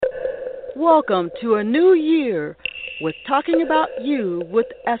Welcome to a new year with Talking About You with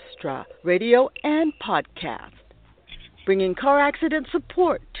Estra, radio and podcast, bringing car accident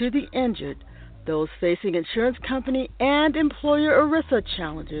support to the injured, those facing insurance company and employer ERISA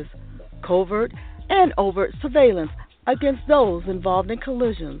challenges, covert and overt surveillance against those involved in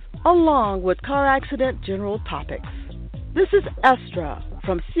collisions, along with car accident general topics. This is Estra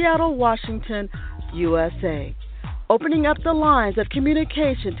from Seattle, Washington, USA, opening up the lines of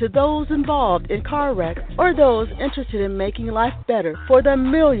communication to those involved in car wrecks or those interested in making life better for the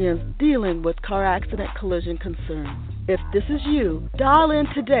millions dealing with car accident collision concerns. If this is you, dial in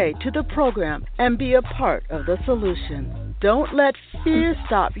today to the program and be a part of the solution. Don't let fear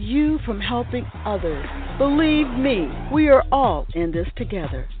stop you from helping others. Believe me, we are all in this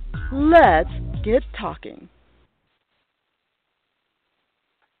together. Let's get talking.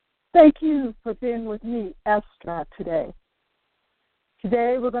 Thank you for being with me, Estra, today.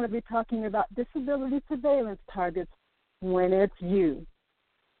 Today we're going to be talking about disability surveillance targets when it's you.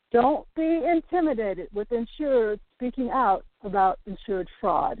 Don't be intimidated with insurers speaking out about insured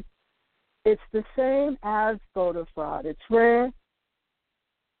fraud. It's the same as voter fraud. It's rare.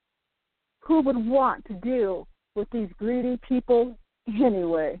 Who would want to deal with these greedy people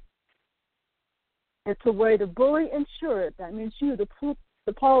anyway? It's a way to bully insured. That means you, the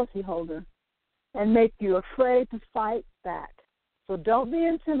policyholder, and make you afraid to fight back. So don't be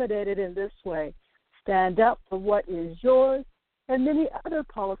intimidated in this way. Stand up for what is yours and many other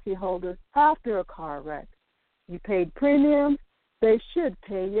policyholders after a car wreck. You paid premiums, they should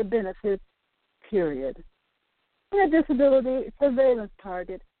pay your benefits, period. And a disability surveillance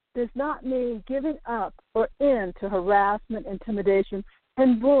target does not mean giving up or in to harassment, intimidation,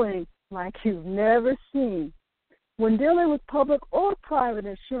 and bullying like you've never seen. When dealing with public or private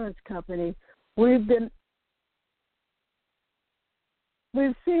insurance companies, we've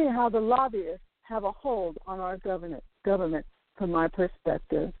seen how the lobbyists have a hold on our government from my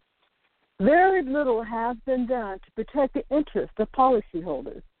perspective. Very little has been done to protect the interests of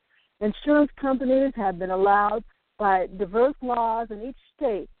policyholders. Insurance companies have been allowed by diverse laws in each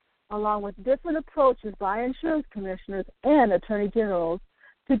state, along with different approaches by insurance commissioners and attorney generals,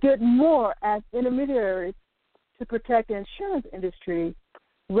 to get more as intermediaries to protect the insurance industry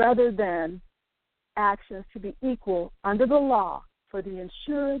rather than actions to be equal under the law for the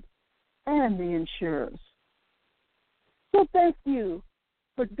insured and the insurers. So thank you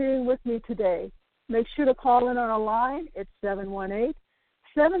for being with me today. Make sure to call in on our line. It's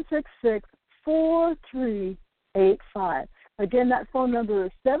 718-766-4385. Again, that phone number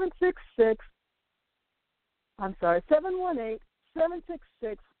is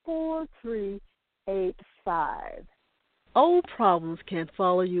 718-766-4385. Old problems can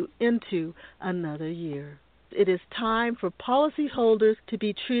follow you into another year. It is time for policyholders to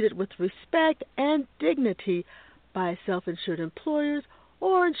be treated with respect and dignity by self-insured employers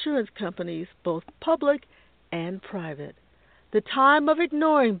or insurance companies, both public and private. The time of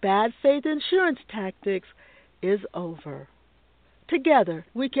ignoring bad faith insurance tactics is over. Together,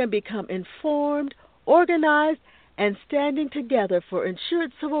 we can become informed, organized, and standing together for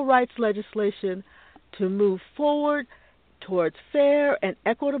insured civil rights legislation to move forward towards fair and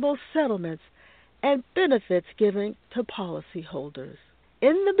equitable settlements and benefits given to policyholders.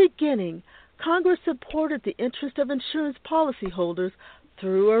 In the beginning, Congress supported the interest of insurance policyholders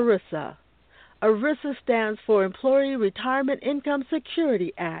through ERISA. ERISA stands for Employee Retirement Income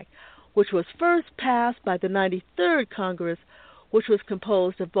Security Act, which was first passed by the 93rd Congress, which was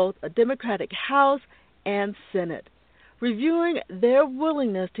composed of both a Democratic House and Senate. Reviewing their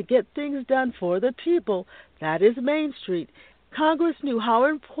willingness to get things done for the people, that is Main Street, Congress knew how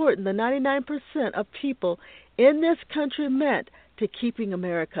important the 99% of people in this country meant to keeping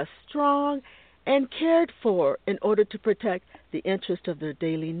America strong and cared for in order to protect the interest of their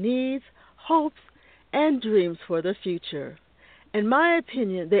daily needs, hopes, and dreams for the future. In my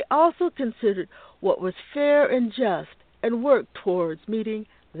opinion, they also considered what was fair and just and worked towards meeting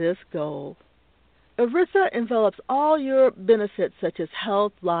this goal. ERISA envelops all your benefits such as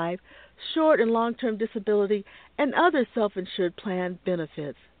health, life, short and long-term disability, and other self-insured plan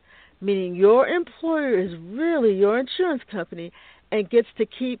benefits, meaning your employer is really your insurance company and gets to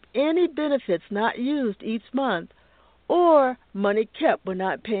keep any benefits not used each month or money kept when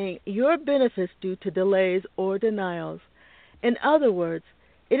not paying your benefits due to delays or denials. In other words,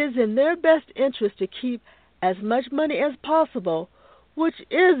 it is in their best interest to keep as much money as possible, which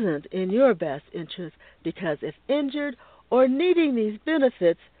isn't in your best interest because if injured or needing these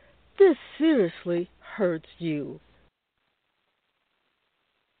benefits, this seriously hurts you.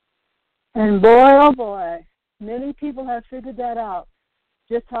 And boy, oh boy, many people have figured that out.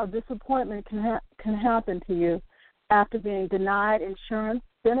 just how disappointment can happen to you after being denied insurance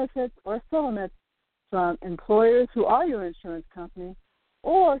benefits or settlements from employers who are your insurance company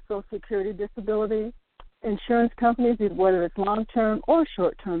or Social Security disability insurance companies, whether it's long-term or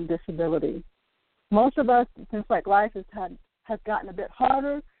short-term disability. Most of us, it seems like life has gotten a bit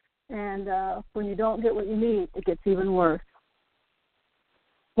harder, and when you don't get what you need, it gets even worse.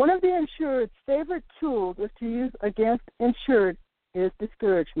 One of the insured's favorite tools is to use against insured is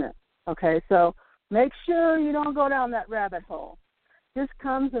discouragement. Okay, so make sure you don't go down that rabbit hole. This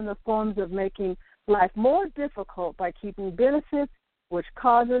comes in the forms of making life more difficult by keeping benefits, which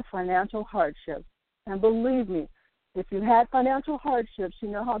causes financial hardships. And believe me, if you had financial hardships, you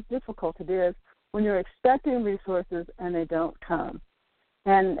know how difficult it is when you're expecting resources and they don't come.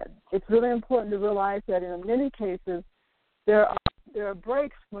 And it's really important to realize that in many cases, there are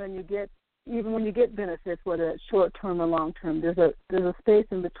breaks when you get benefits, whether it's short term or long term. There's a space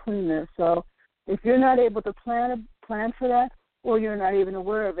in between there. So if you're not able to plan for that, or you're not even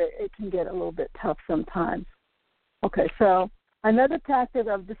aware of it, it can get a little bit tough sometimes. Okay, so another tactic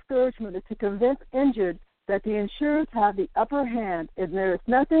of discouragement is to convince injured that the insurers have the upper hand, and there is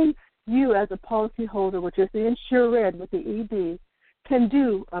nothing you as a policyholder, which is the insured with the ED, can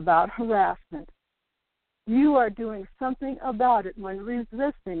do about harassment. You are doing something about it when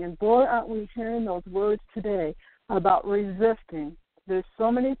resisting, and boy, aren't we hearing those words today about resisting. There's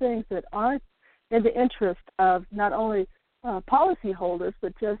so many things that aren't in the interest of not only policyholders,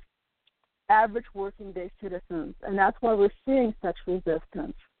 but just average working day citizens, and that's why we're seeing such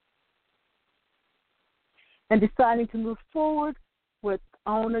resistance. And deciding to move forward with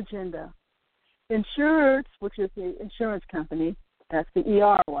own agenda. Insurers, which is the insurance company, that's the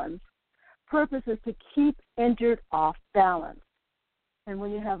ER ones, purpose is to keep injured off balance. And when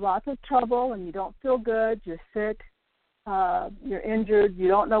you have lots of trouble and you don't feel good, you're sick, you're injured, you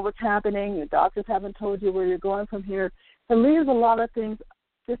don't know what's happening, your doctors haven't told you where you're going from here, it leaves a lot of things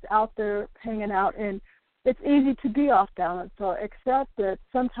just out there hanging out, and it's easy to be off balance. So accept that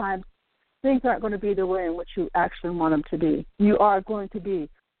sometimes things aren't going to be the way in which you actually want them to be. You are going to be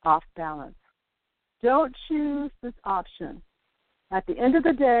off balance. Don't choose this option. At the end of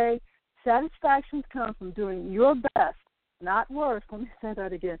the day, satisfactions come from doing your best, not worse. Let me say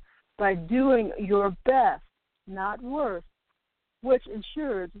that again. By doing your best, not worse, which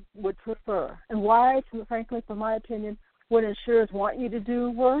insurers would prefer. And why, frankly, from my opinion, would insurers want you to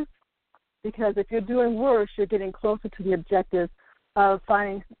do worse? Because if you're doing worse, you're getting closer to the objective of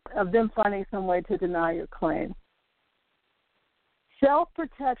them finding some way to deny your claim.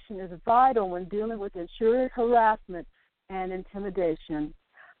 Self-protection is vital when dealing with insurer harassment and intimidation.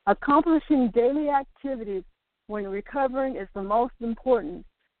 Accomplishing daily activities when recovering is the most important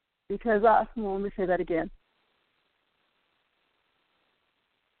because, let me say that again.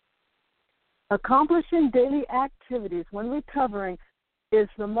 Accomplishing daily activities when recovering is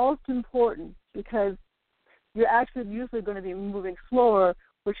the most important because you're actually usually going to be moving slower,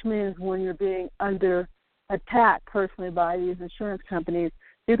 which means when you're being under attack personally by these insurance companies,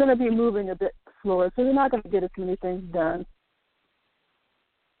 you're going to be moving a bit slower, so you're not going to get as many things done.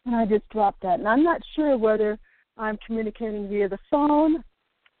 And I just dropped that. And I'm not sure whether I'm communicating via the phone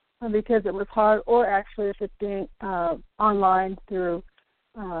because it was hard, or actually if it's being online through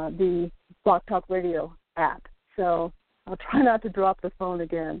the Blog Talk Radio app. So I'll try not to drop the phone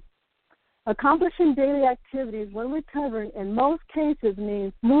again. Accomplishing daily activities when recovering in most cases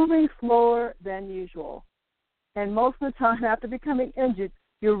means moving slower than usual. And most of the time after becoming injured,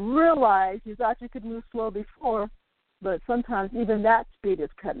 you realize you thought you could move slow before, but sometimes even that speed is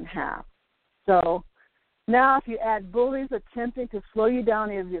cut in half. So now if you add bullies attempting to slow you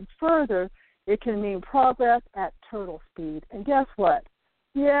down even further, it can mean progress at turtle speed. And guess what?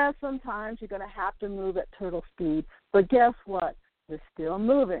 Yeah, sometimes you're going to have to move at turtle speed, but guess what? You're still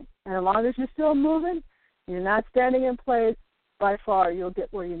moving. And as long as you're still moving, you're not standing in place, by far you'll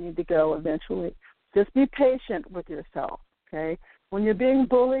get where you need to go eventually. Just be patient with yourself, okay? When you're being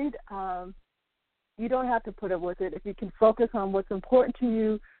bullied, you don't have to put up with it. If you can focus on what's important to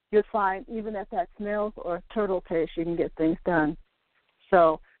you, you'll find even at that snail's or turtle pace, you can get things done.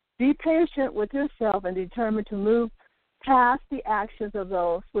 So be patient with yourself and determined to move past the actions of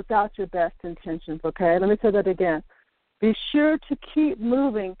those without your best intentions, okay? Let me say that again. Be sure to keep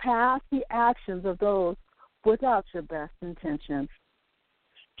moving past the actions of those without your best intentions.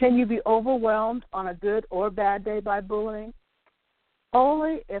 Can you be overwhelmed on a good or bad day by bullying?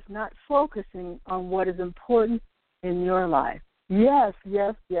 Only if not focusing on what is important in your life. Yes,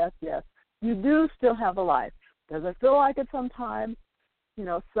 yes, yes, yes. You do still have a life. Does it feel like it sometimes? You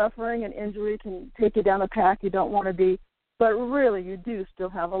know, suffering and injury can take you down a path you don't want to be. but really you do still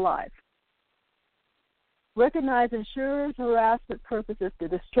have a life. Recognize insurers' harassment purposes to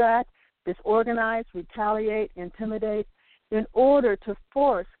distract, disorganize, retaliate, intimidate in order to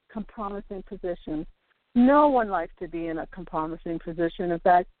force compromising positions. No one likes to be in a compromising position. In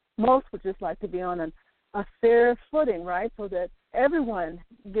fact, most would just like to be on a fair footing, right, so that everyone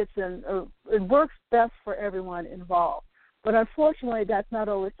gets in, it works best for everyone involved. But unfortunately, that's not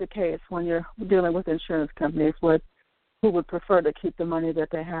always the case when you're dealing with insurance companies who would prefer to keep the money that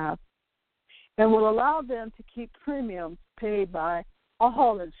they have, and will allow them to keep premiums paid by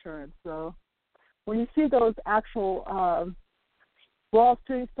all insurance. So when you see those actual Wall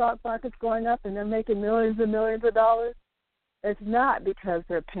Street stock markets going up and they're making millions and millions of dollars, it's not because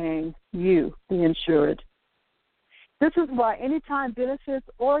they're paying you, the insured. This is why anytime benefits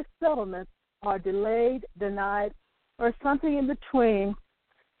or settlements are delayed, denied, or something in between,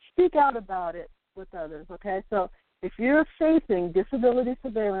 speak out about it with others, okay? So if you're facing disability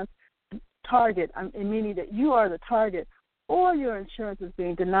surveillance target, meaning that you are the target, or your insurance is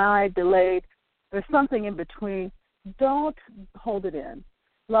being denied, delayed, or something in between, don't hold it in.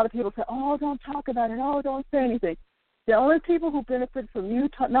 A lot of people say, oh, don't talk about it, oh, don't say anything. The only people who benefit from you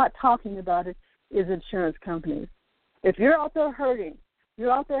not talking about it is insurance companies. If you're out there hurting,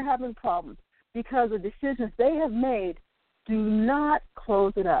 you're out there having problems because of decisions they have made, do not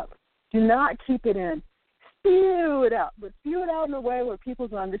close it up. Do not keep it in. Spew it out, but spew it out in a way where people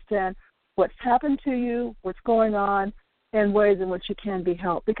can understand what's happened to you, what's going on, and ways in which you can be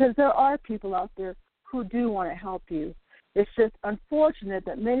helped. Because there are people out there who do want to help you. It's just unfortunate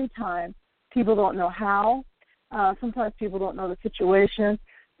that many times people don't know how. Sometimes people don't know the situation.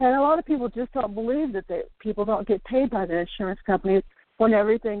 And a lot of people just don't believe that people don't get paid by the insurance companies when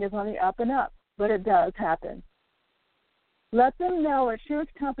everything is on the up and up. But it does happen. Let them know insurance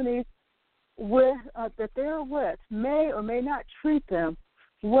companies that they're with may or may not treat them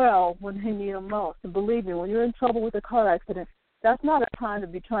well when they need them most. And believe me, when you're in trouble with a car accident, that's not a time to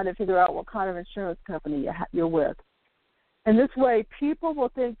be trying to figure out what kind of insurance company you're with. And this way, people will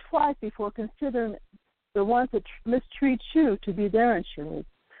think twice before considering the ones that mistreat you to be their insurance.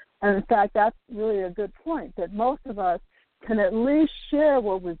 And in fact, that's really a good point, that most of us can at least share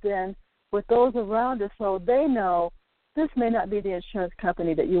what we've been with those around us so they know this may not be the insurance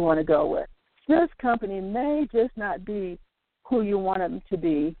company that you want to go with. This company may just not be who you want them to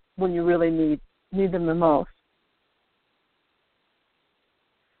be when you really need them the most.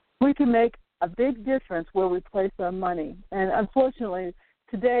 We can make a big difference where we place our money. And unfortunately,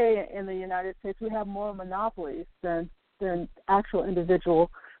 today in the United States, we have more monopolies than actual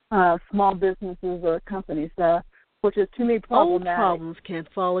individual small businesses or companies, which is, to me, problematic. Old problems can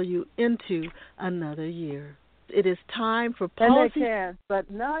follow you into another year. It is time for policy. And they can,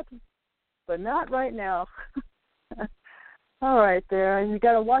 but not right now. All right, there. And you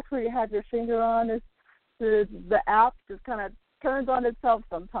got to watch where you have your finger on. The app just kind of turns on itself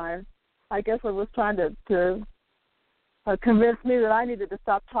sometimes. I guess it was trying to convince me that I needed to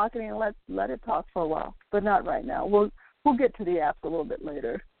stop talking and let it talk for a while, but not right now. We'll get to the apps a little bit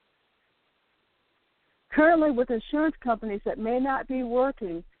later. Currently, with insurance companies that may not be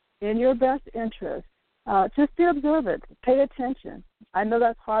working in your best interest, just be observant. Pay attention. I know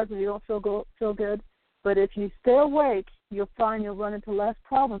that's hard when you don't feel good, but if you stay awake, you'll find you'll run into less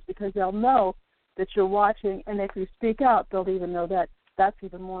problems because they'll know that you're watching, and if you speak out, they'll even know that that's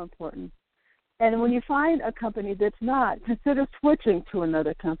even more important. And when you find a company that's not, consider switching to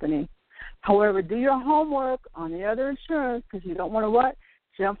another company. However, do your homework on the other insurance because you don't want to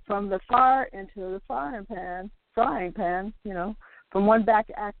jump from the fire into the frying pan, from one back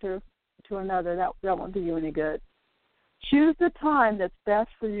actor to another. That won't do you any good. Choose the time that's best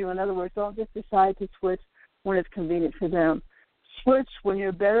for you. In other words, don't just decide to switch when it's convenient for them. Switch when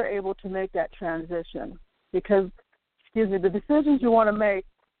you're better able to make that transition because, the decisions you want to make,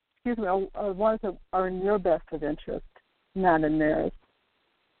 are ones that are in your best of interest, not in theirs.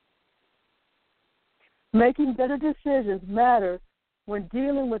 Making better decisions matter when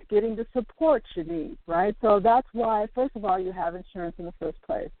dealing with getting the support you need, right? So that's why, first of all, you have insurance in the first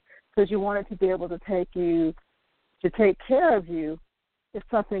place, because you want it to be able to take care of you if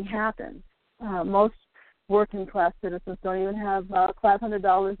something happens. Most working class citizens don't even have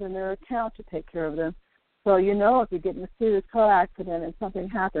 $500 in their account to take care of them. So if you get in a serious car accident and something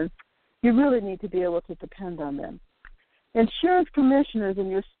happens, you really need to be able to depend on them. Insurance commissioners in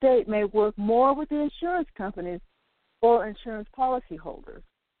your state may work more with the insurance companies or insurance policyholders.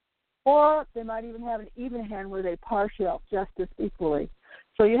 Or they might even have an even hand where they parse out justice equally.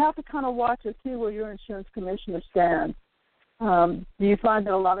 So you have to kind of watch and see where your insurance commissioner stands. Do you find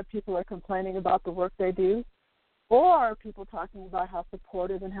that a lot of people are complaining about the work they do? or people talking about how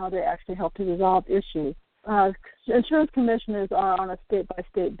supportive and how they actually help to resolve issues. Insurance commissioners are on a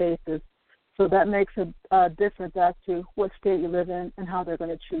state-by-state basis, so that makes a difference as to what state you live in and how they're going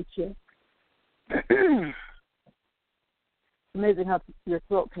to treat you. It's amazing how your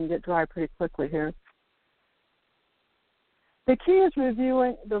throat can get dry pretty quickly here. The key is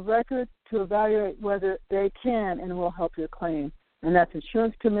reviewing the record to evaluate whether they can and will help your claim, and that's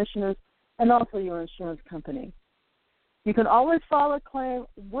insurance commissioners and also your insurance company. You can always file a claim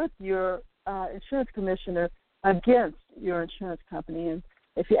with your insurance commissioner against your insurance company, and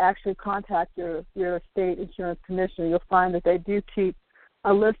if you actually contact your state insurance commissioner, you'll find that they do keep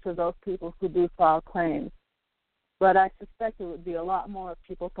a list of those people who do file claims. But I suspect it would be a lot more if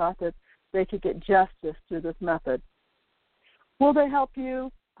people thought that they could get justice through this method. Will they help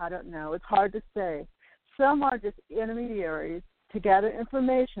you? I don't know. It's hard to say. Some are just intermediaries to gather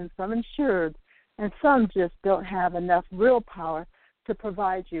information from insured, and some just don't have enough real power to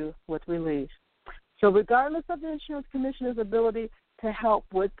provide you with relief. So regardless of the insurance commissioner's ability to help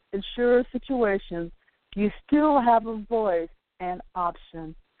with insurer situations, you still have a voice and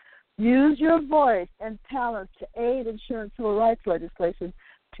option. Use your voice and talents to aid insurance civil rights legislation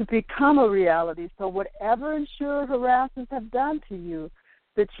to become a reality. So whatever insurer harassers have done to you,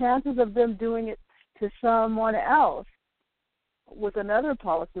 the chances of them doing it to someone else with another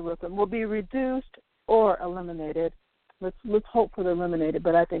policy with them will be reduced or eliminated. Let's hope for the eliminated,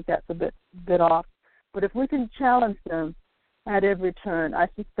 but I think that's a bit off. But if we can challenge them at every turn, I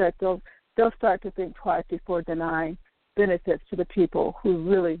suspect they'll start to think twice before denying benefits to the people who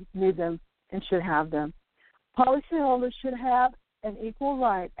really need them and should have them. Policyholders should have an equal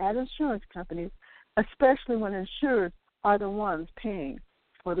right at insurance companies, especially when insurers are the ones paying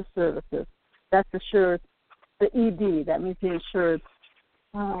for the services. That's insured, the ED, that means the insured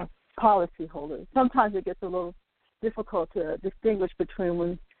policyholders. Sometimes it gets a little difficult to distinguish between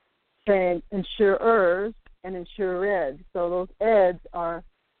when saying insurers and insurers. So those eds are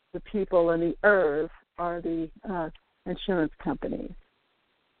the people and the ers are the insurance companies.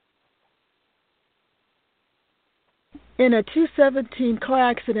 In a 217 car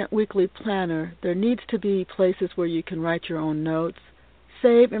accident weekly planner, there needs to be places where you can write your own notes,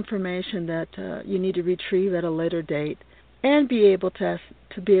 save information that you need to retrieve at a later date, and be able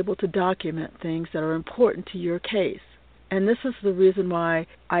to document things that are important to your case. And this is the reason why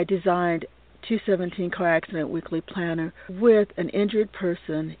I designed 217 car accident weekly planner with an injured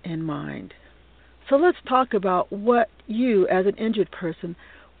person in mind. So let's talk about what you, as an injured person,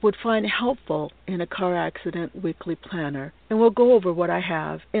 would find helpful in a car accident weekly planner, and we'll go over what I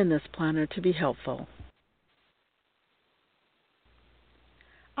have in this planner to be helpful.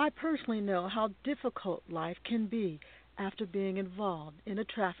 I personally know how difficult life can be after being involved in a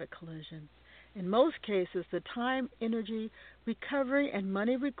traffic collision. In most cases, the time, energy, recovery, and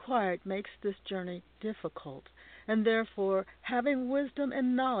money required makes this journey difficult, and therefore having wisdom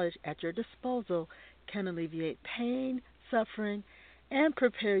and knowledge at your disposal can alleviate pain, suffering, and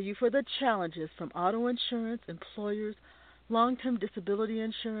prepare you for the challenges from auto insurance, employers, long-term disability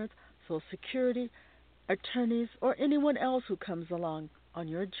insurance, Social Security, attorneys, or anyone else who comes along on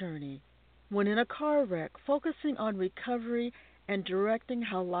your journey. When in a car wreck, focusing on recovery and directing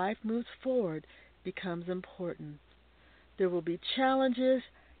how life moves forward becomes important. There will be challenges,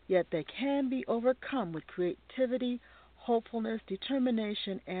 yet they can be overcome with creativity, hopefulness,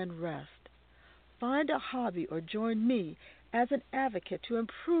 determination, and rest. Find a hobby or join me as an advocate to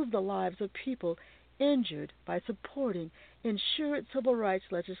improve the lives of people injured by supporting insured civil rights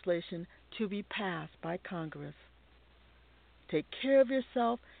legislation to be passed by Congress. Take care of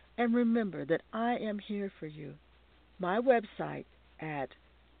yourself and remember that I am here for you. My website at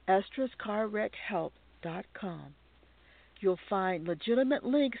estrascarwreckhelp.com. You'll find legitimate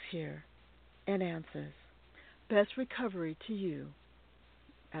links here and answers. Best recovery to you,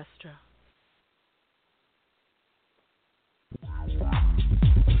 Estra.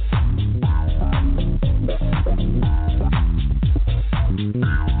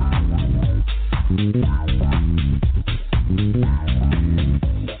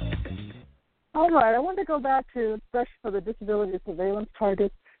 All right, I want to go back to, especially for the disability surveillance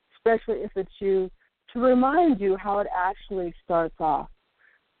target, especially if it's you, to remind you how it actually starts off.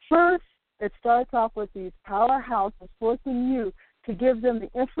 First, it starts off with these powerhouses forcing you to give them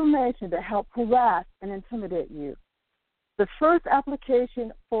the information to help harass and intimidate you. The first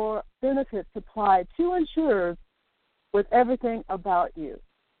application for benefits supplied to insurers with everything about you.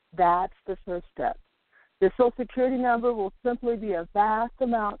 That's the first step. The Social Security number will simply be a vast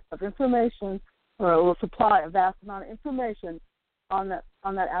amount of information, or it will supply a vast amount of information on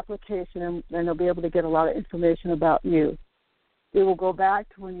that application, and they'll be able to get a lot of information about you. It will go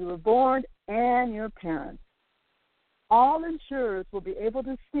back to when you were born and your parents. All insurers will be able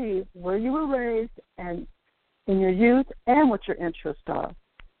to see where you were raised and in your youth and what your interests are.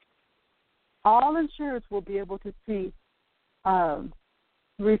 All insurers will be able to see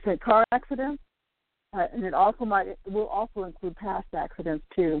recent car accidents, and it will also include past accidents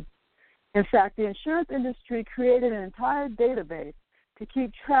too. In fact, the insurance industry created an entire database to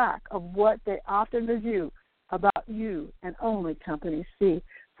keep track of what they often review about you, and only companies see.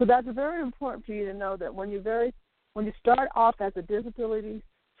 So that's very important for you to know that when you start off as a disability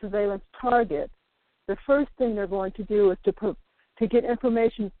surveillance target, the first thing they're going to do is to get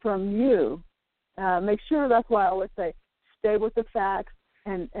information from you. Make sure, that's why I always say, stay with the facts,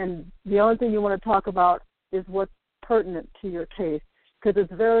 and the only thing you want to talk about is what's pertinent to your case, because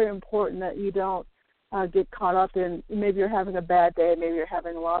it's very important that you don't get caught up in, maybe you're having a bad day, maybe you're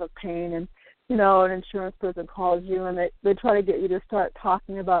having a lot of pain, and an insurance person calls you and they try to get you to start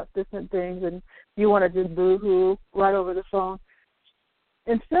talking about different things, and you want to just boo-hoo right over the phone.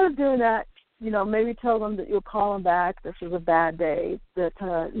 Instead of doing that, maybe tell them that you'll call them back. This is a bad day, that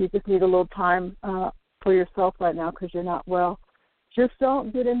you just need a little time for yourself right now because you're not well. Just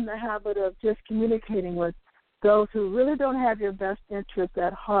don't get in the habit of just communicating with those who really don't have your best interests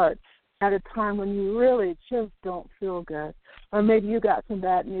at heart at a time when you really just don't feel good. Or maybe you got some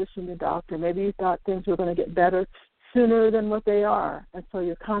bad news from your doctor. Maybe you thought things were going to get better sooner than what they are. And so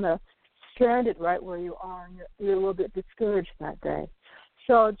you're kind of stranded right where you are, and you're a little bit discouraged that day.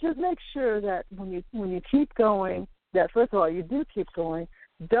 So just make sure that when you keep going, that first of all, you do keep going.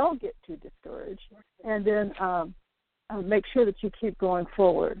 Don't get too discouraged. And then make sure that you keep going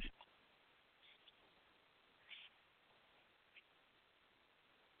forward.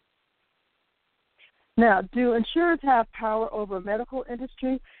 Now, do insurers have power over medical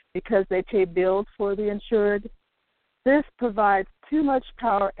industry because they pay bills for the insured? This provides too much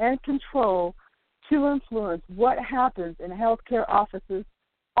power and control to influence what happens in healthcare offices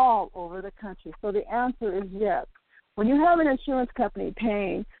all over the country. So the answer is yes. When you have an insurance company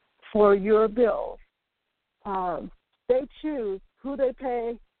paying for your bills, they choose who they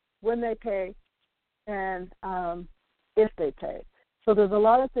pay, when they pay, and if they pay. So there's a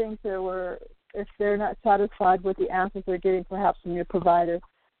lot of things there where if they're not satisfied with the answers they're getting perhaps from your provider,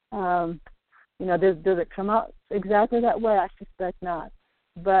 does it come out exactly that way? I suspect not.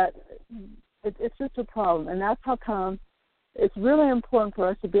 But it's just a problem, and that's how come it's really important for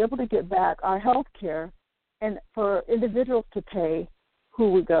us to be able to get back our health care and for individuals to pay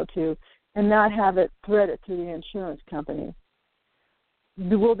who we go to and not have it threaded to the insurance company.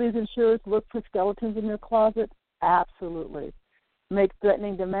 Will these insurers look for skeletons in their closet? Absolutely. Make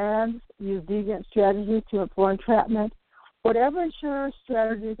threatening demands, use deviant strategies for entrapment. Whatever insurer's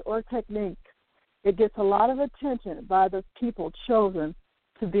strategies or techniques, it gets a lot of attention by the people chosen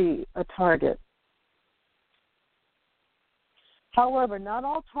to be a target. However, not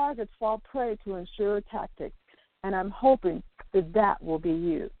all targets fall prey to insurer tactics, and I'm hoping that will be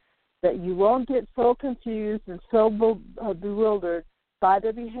you, that you won't get so confused and so bewildered by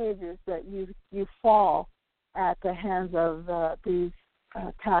the behaviors that you fall at the hands of these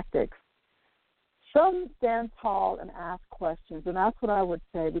tactics. Some stand tall and ask questions, and that's what I would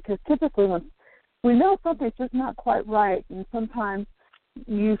say, because typically when we know something's just not quite right, and sometimes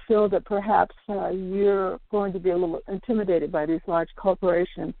you feel that perhaps you're going to be a little intimidated by these large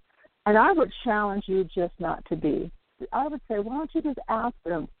corporations, and I would challenge you just not to be. I would say, why don't you just ask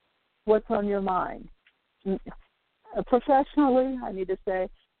them what's on your mind? Professionally, I need to say,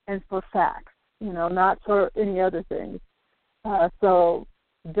 and for facts, not for any other things. So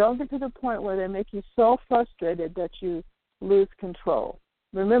don't get to the point where they make you so frustrated that you lose control.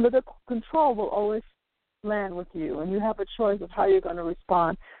 Remember, the control will always land with you, and you have a choice of how you're going to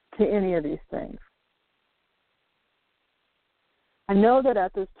respond to any of these things. I know that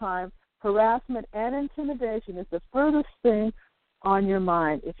at this time, harassment and intimidation is the furthest thing on your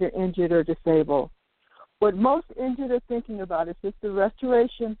mind if you're injured or disabled. What most injured are thinking about is just the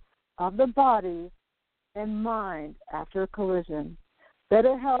restoration of the body and mind after a collision.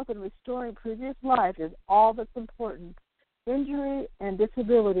 Better health and restoring previous life is all that's important. Injury and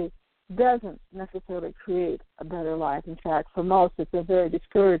disability doesn't necessarily create a better life. In fact, for most, it's a very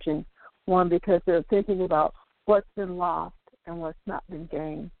discouraging one because they're thinking about what's been lost and what's not been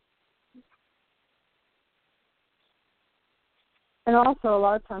gained. And also, a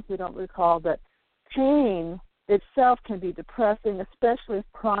lot of times we don't recall that pain itself can be depressing, especially if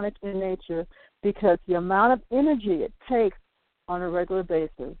chronic in nature, because the amount of energy it takes on a regular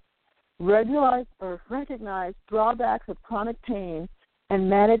basis. recognize drawbacks of chronic pain, and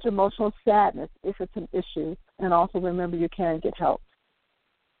manage emotional sadness if it's an issue. And also remember you can get help.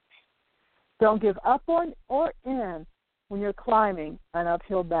 Don't give up on or in when you're climbing an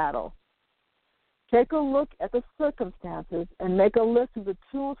uphill battle. Take a look at the circumstances and make a list of the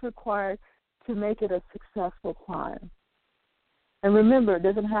tools required to make it a successful climb. And remember, it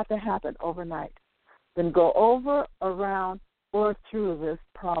doesn't have to happen overnight. Then go over, around, or through this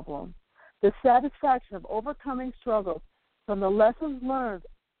problem. The satisfaction of overcoming struggles from the lessons learned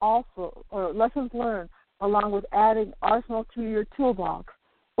along with adding arsenal to your toolbox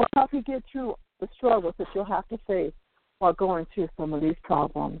will help you get through the struggles that you'll have to face while going through some of these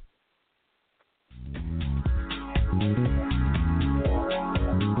problems.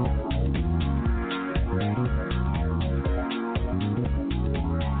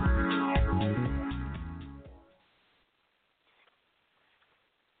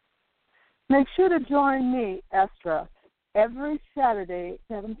 Make sure to join me, Estra, every Saturday,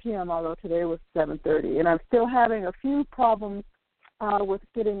 7 p.m., although today was 7:30. And I'm still having a few problems with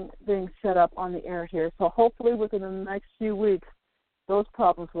getting things set up on the air here. So hopefully within the next few weeks, those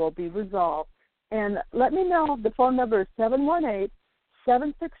problems will be resolved. And let me know. The phone number is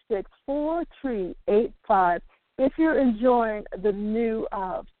 718-766-4385 if you're enjoying the new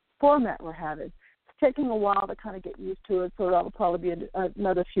format we're having. It's taking a while to kind of get used to it, so that'll probably be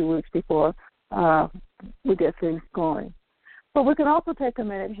another few weeks before we get things going. But we can also take a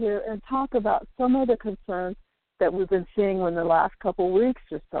minute here and talk about some of the concerns that we've been seeing in the last couple of weeks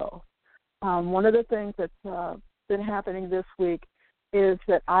or so. One of the things that's been happening this week is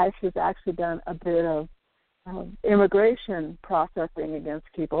that ICE has actually done a bit of immigration processing against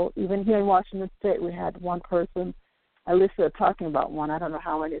people. Even here in Washington State, we had one person, at least they're talking about one. I don't know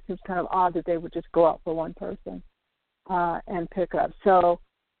how many. It seems kind of odd that they would just go out for one person and pick up. So,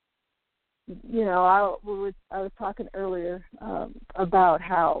 you know, I was talking earlier about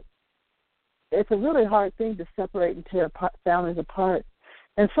how it's a really hard thing to separate and tear families apart.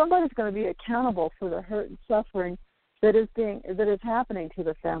 And somebody's going to be accountable for the hurt and suffering that is happening to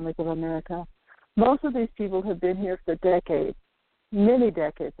the families of America. Most of these people have been here for decades, many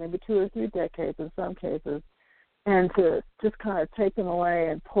decades, maybe 2 or 3 decades in some cases, and to just kind of take them away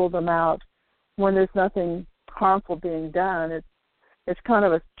and pull them out when there's nothing harmful being done, it's kind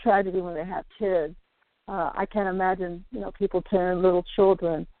of a tragedy when they have kids. I can't imagine, you know, people tearing little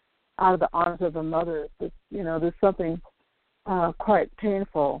children out of the arms of the mothers. There's something quite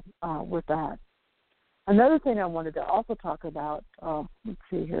painful with that. Another thing I wanted to also talk about, let's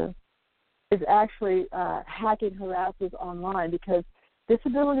see here, is actually hacking harassers online, because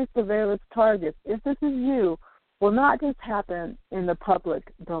disability surveillance targets, if this is you, will not just happen in the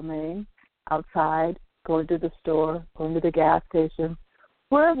public domain, outside, going to the store, going to the gas station,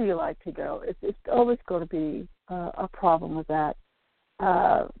 wherever you like to go. It's always going to be a problem with that.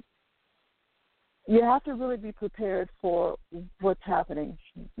 You have to really be prepared for what's happening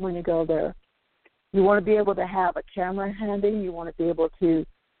when you go there. You want to be able to have a camera handy. You want to be able to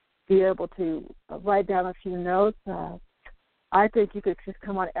write down a few notes. I think you could just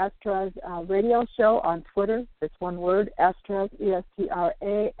come on Estra's radio show on Twitter. It's one word, Estra's,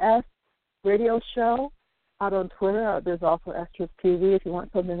 ESTRAS, radio show out on Twitter. There's also Estra's TV if you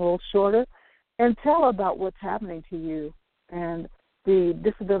want something a little shorter. And tell about what's happening to you and the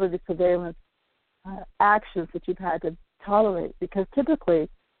disability surveillance actions that you've had to tolerate, because typically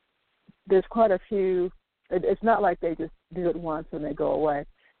there's quite a few. It's not like they just do it once and they go away.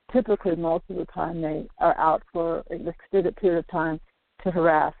 Typically, most of the time, they are out for an extended period of time to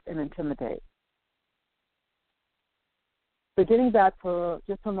harass and intimidate. So getting back for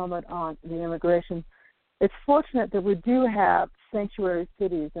just a moment on the immigration, it's fortunate that we do have sanctuary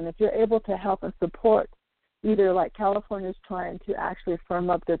cities, and if you're able to help and support, either like California is trying to actually firm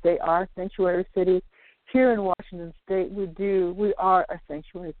up that they are sanctuary cities, here in Washington State, we are a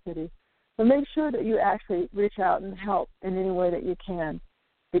sanctuary city. So make sure that you actually reach out and help in any way that you can,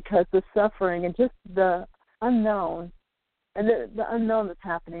 because the suffering and just the unknown, and the unknown that's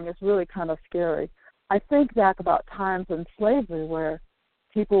happening is really kind of scary. I think back about times in slavery where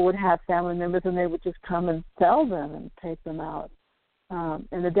people would have family members and they would just come and sell them and take them out,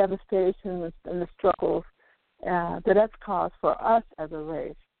 and the devastation and the struggles that's caused for us as a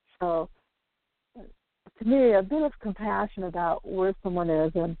race. So to me, a bit of compassion about where someone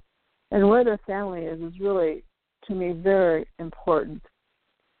is and where their family is really, to me, very important.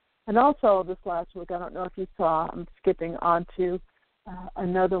 And also this last week, I don't know if you saw, I'm skipping on to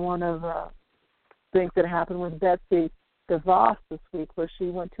another one of things that happened with Betsy DeVos this week, where she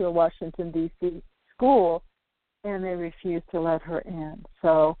went to a Washington, D.C. school, and they refused to let her in.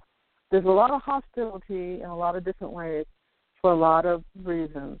 So there's a lot of hostility in a lot of different ways for a lot of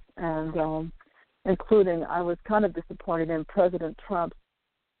reasons, and including I was kind of disappointed in President Trump's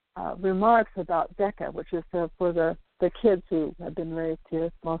remarks about DECA, which is for the kids who have been raised here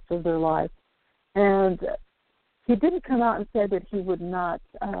most of their life. And he didn't come out and say that he would not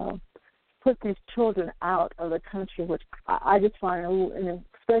put these children out of the country, which I just find,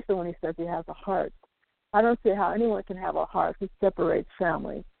 especially when he says he has a heart. I don't see how anyone can have a heart who separates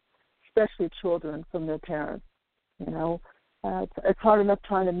families, especially children, from their parents. It's hard enough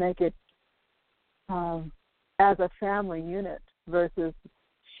trying to make it as a family unit versus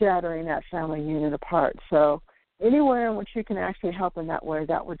shattering that family unit apart. So anywhere in which you can actually help in that way,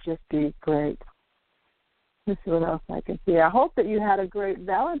 that would just be great. Let's see what else I can see. I hope that you had a great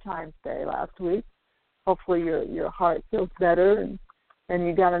Valentine's Day last week. Hopefully your heart feels better and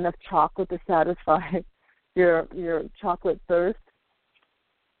you got enough chocolate to satisfy your chocolate thirst.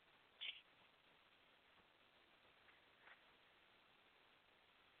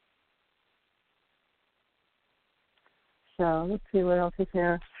 So let's see what else is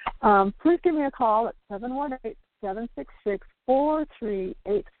here. Please give me a call at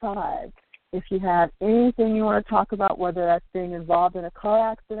 718-766-4385 if you have anything you want to talk about, whether that's being involved in a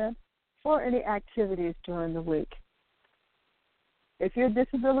car accident or any activities during the week. If you're a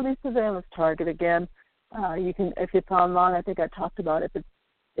disability surveillance target, again, you can, if it's online, I think I talked about it,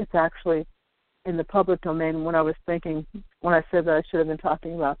 it's actually in the public domain. When I was thinking, when I said that I should have been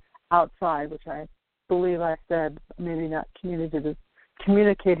talking about outside, which I believe I said, maybe not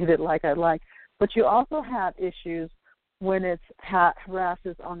communicated it like I'd like. But you also have issues when it's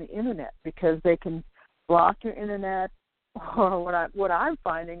harassers on the Internet, because they can block your Internet, or what I'm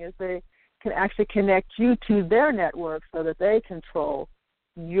finding is they can actually connect you to their network so that they control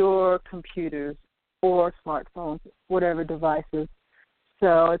your computers or smartphones, whatever devices.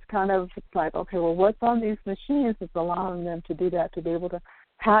 So it's like, okay, well, what's on these machines that's allowing them to do that, to be able to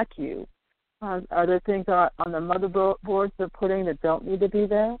hack you? Are there things on the motherboards they're putting that don't need to be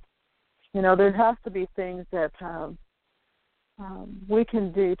there? There has to be things that we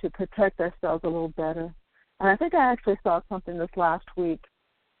can do to protect ourselves a little better. And I think I actually saw something this last week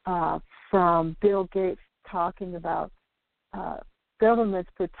from Bill Gates talking about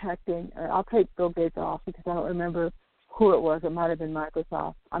governments protecting. I'll take Bill Gates off because I don't remember who it was. It might have been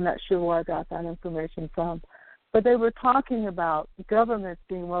Microsoft. I'm not sure where I got that information from. But they were talking about governments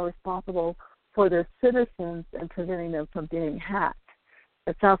being more responsible for their citizens and preventing them from being hacked.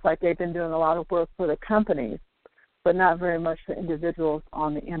 It sounds like they've been doing a lot of work for the companies, but not very much for individuals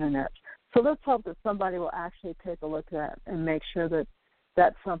on the Internet. So let's hope that somebody will actually take a look at that and make sure that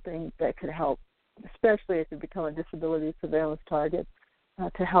that's something that could help, especially if you become a disability surveillance target,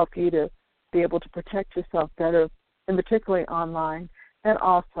 to help you to be able to protect yourself better, and particularly online and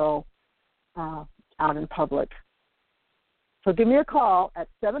also out in public. So give me a call at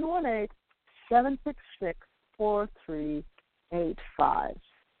 718-766-4385.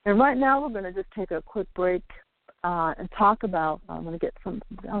 And right now we're going to just take a quick break and talk about, I'm going to get some,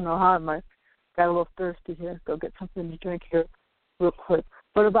 I don't know how I got a little thirsty here, go get something to drink here real quick.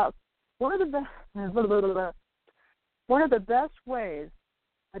 But about one of the best ways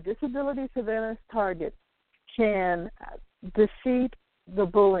a disability surveillance target can defeat the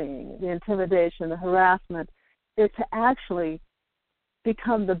bullying, the intimidation, the harassment, is to actually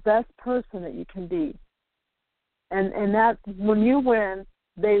become the best person that you can be. And that when you win,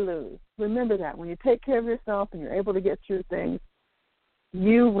 they lose. Remember that. When you take care of yourself and you're able to get through things,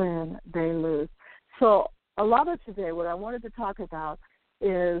 you win, they lose. So a lot of today, what I wanted to talk about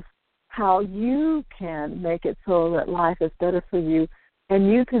is how you can make it so that life is better for you and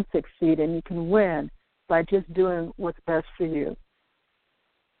you can succeed and you can win by just doing what's best for you.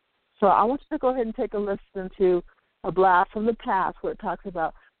 So I want you to go ahead and take a listen to a blast from the past where it talks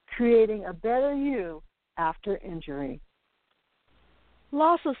about creating a better you after injury.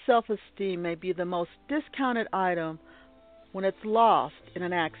 Loss of self-esteem may be the most discounted item when it's lost in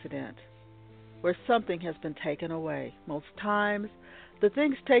an accident where something has been taken away. Most times, the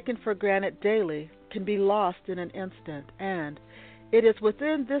things taken for granted daily can be lost in an instant, and it is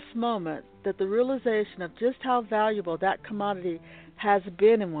within this moment that the realization of just how valuable that commodity has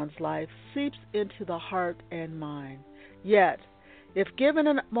been in one's life seeps into the heart and mind. Yet, if given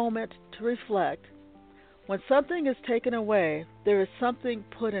a moment to reflect, when something is taken away, there is something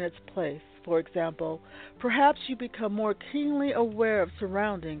put in its place. For example, perhaps you become more keenly aware of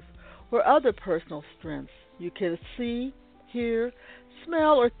surroundings or other personal strengths. You can see, hear,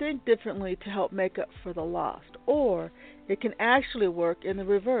 smell, or think differently to help make up for the lost. Or it can actually work in the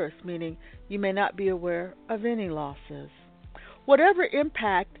reverse, meaning you may not be aware of any losses. Whatever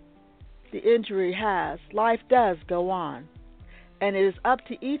impact the injury has, life does go on, and it is up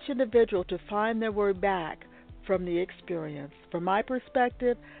to each individual to find their way back from the experience. From my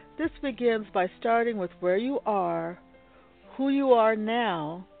perspective, this begins by starting with where you are, who you are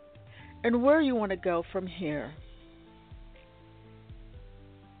now, and where you want to go from here.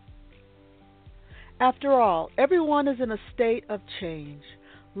 After all, everyone is in a state of change,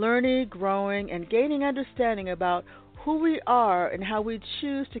 learning, growing, and gaining understanding about who we are and how we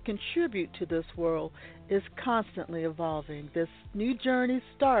choose to contribute to this world is constantly evolving. This new journey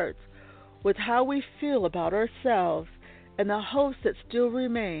starts with how we feel about ourselves and the hopes that still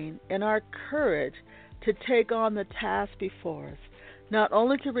remain in our courage to take on the task before us, not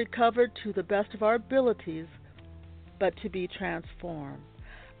only to recover to the best of our abilities, but to be transformed.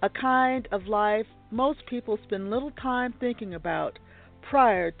 A kind of life most people spend little time thinking about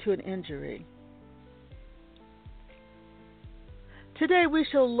prior to an injury. Today we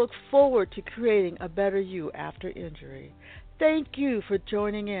shall look forward to creating a better you after injury. Thank you for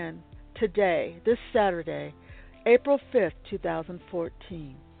joining in today, this Saturday, April 5th,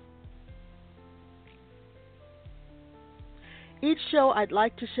 2014. Each show I'd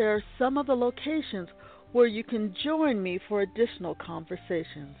like to share some of the locations where you can join me for additional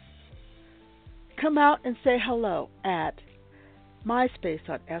conversations. Come out and say hello at MySpace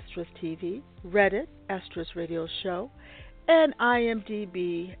on Estrus TV, Reddit, Estrus Radio Show, and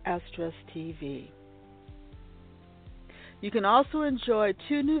IMDb, Estrus TV. You can also enjoy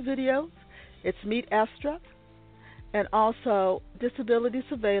 2 new videos. It's Meet Estra and also Disability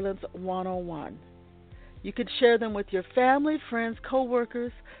Surveillance 101. You could share them with your family, friends,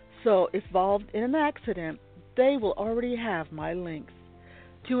 co-workers, so if involved in an accident, they will already have my links.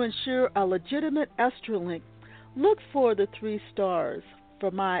 To ensure a legitimate Estra link, look for the 3 stars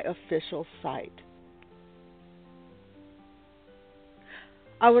for my official site.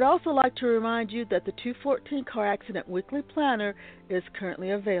 I would also like to remind you that the 214 Car Accident Weekly Planner is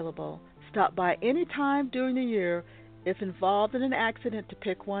currently available. Stop by any time during the year if involved in an accident to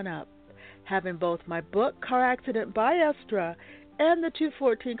pick one up. Having both my book, Car Accident by Estra, and the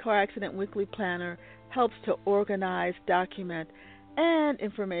 214 Car Accident Weekly Planner helps to organize, document, and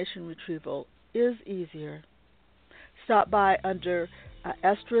information retrieval is easier. Stop by under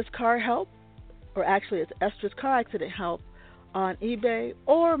Estra's Car Help, or actually it's Estra's Car Accident Help on eBay,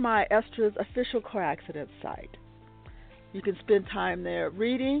 or my Estra's official car accident site. You can spend time there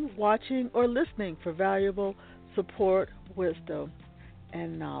reading, watching, or listening for valuable support, wisdom,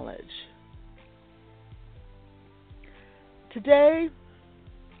 and knowledge. Today,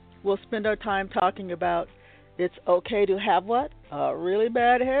 we'll spend our time talking about it's okay to have what? A really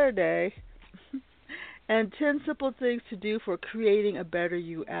bad hair day. And 10 simple things to do for creating a better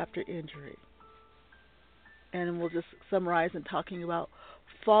you after injury. And we'll just summarize in talking about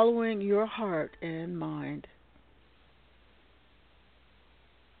following your heart and mind.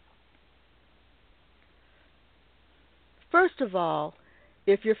 First of all,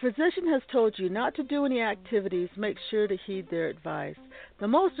 if your physician has told you not to do any activities, make sure to heed their advice. The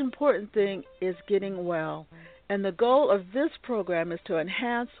most important thing is getting well, and the goal of this program is to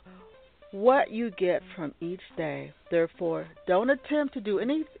enhance what you get from each day. Therefore, don't attempt to do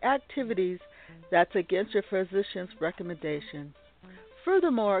any activities that's against your physician's recommendation.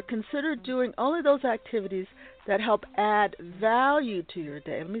 Furthermore, consider doing only those activities that help add value to your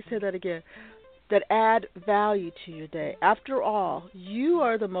day. Let me say that again. That add value to your day. After all, you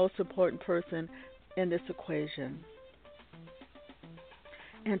are the most important person in this equation.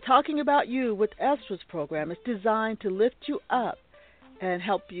 And talking about you with Estra's program is designed to lift you up and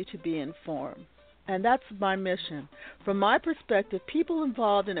help you to be informed. And that's my mission. From my perspective, people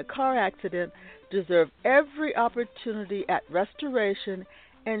involved in a car accident deserve every opportunity at restoration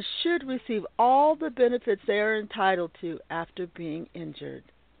and should receive all the benefits they are entitled to after being injured.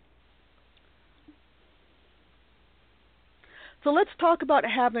 So let's talk about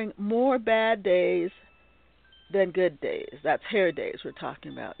having more bad days than good days. That's hair days we're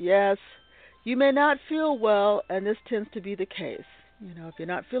talking about. Yes, you may not feel well, and this tends to be the case. You know, if you're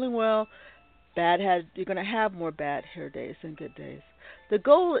not feeling well, you're going to have more bad hair days than good days. The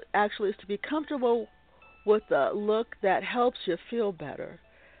goal actually is to be comfortable with a look that helps you feel better.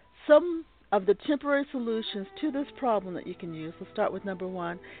 Some of the temporary solutions to this problem that you can use, let's start with number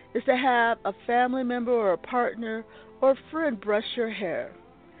 1, is to have a family member or a partner or a friend brush your hair.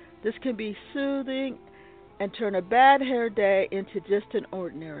 This can be soothing and turn a bad hair day into just an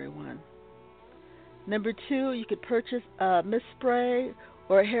ordinary one. Number 2, you could purchase a mist spray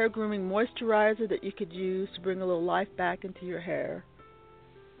or a hair grooming moisturizer that you could use to bring a little life back into your hair.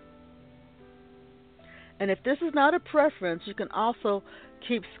 And if this is not a preference, you can also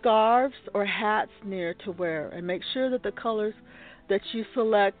keep scarves or hats near to wear and make sure that the colors that you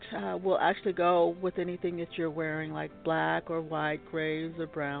select will actually go with anything that you're wearing, like black or white, grays or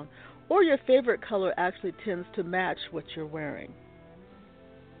brown, or your favorite color actually tends to match what you're wearing.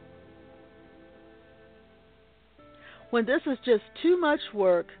 When this is just too much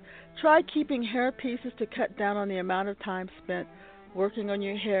work, try keeping hair pieces to cut down on the amount of time spent working on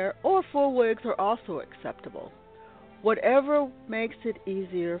your hair, or full wigs are also acceptable. Whatever makes it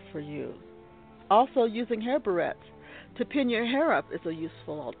easier for you. Also, using hair barrettes to pin your hair up is a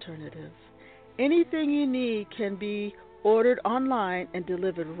useful alternative. Anything you need can be ordered online and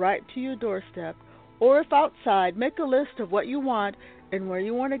delivered right to your doorstep, or if outside, make a list of what you want and where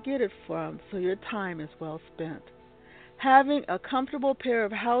you want to get it from so your time is well spent. Having a comfortable pair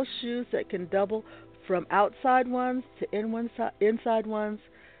of house shoes that can double from outside ones to inside ones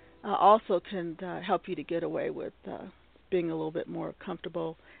also can help you to get away with being a little bit more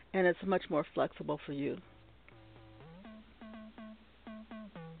comfortable, and it's much more flexible for you.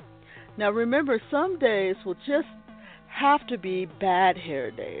 Now remember, some days will just have to be bad hair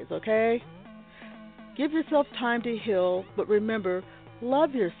days, okay? Give yourself time to heal, but remember,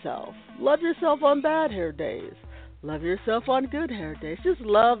 love yourself. Love yourself on bad hair days. Love yourself on good hair days. Just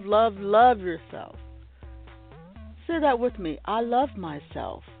love, love, love yourself. Say that with me. I love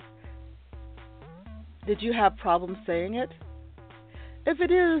myself. Did you have problems saying it? If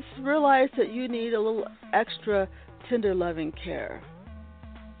it is, realize that you need a little extra tender loving care.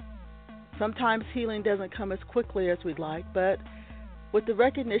 Sometimes healing doesn't come as quickly as we'd like, but with the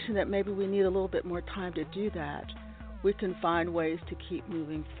recognition that maybe we need a little bit more time to do that, we can find ways to keep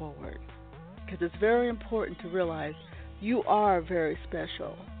moving forward. Because it's very important to realize you are very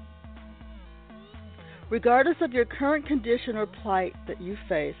special. Regardless of your current condition or plight that you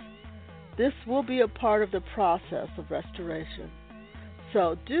face, this will be a part of the process of restoration.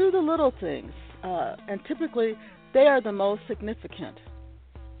 So do the little things, and typically they are the most significant.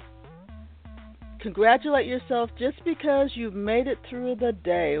 Congratulate yourself just because you've made it through the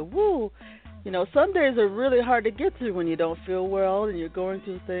day. Woo! You know, some days are really hard to get through when you don't feel well and you're going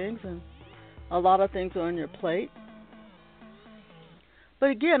through things and a lot of things are on your plate. But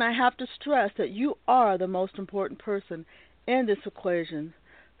again, I have to stress that you are the most important person in this equation.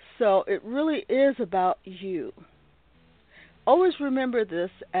 So it really is about you. Always remember this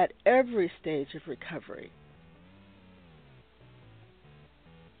at every stage of recovery.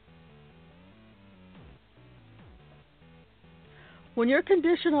 When your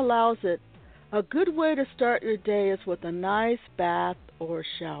condition allows it, a good way to start your day is with a nice bath or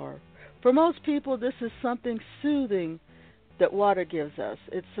shower. For most people, this is something soothing that water gives us.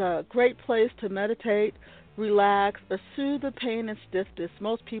 It's a great place to meditate, relax, or soothe the pain and stiffness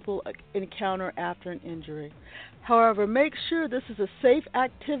most people encounter after an injury. However, make sure this is a safe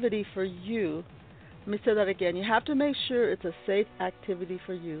activity for you. Let me say that again. You have to make sure it's a safe activity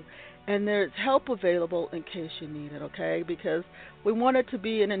for you. And there's help available in case you need it, okay? Because we want it to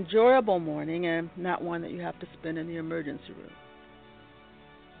be an enjoyable morning and not one that you have to spend in the emergency room.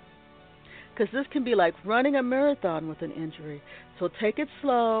 Because this can be like running a marathon with an injury. So take it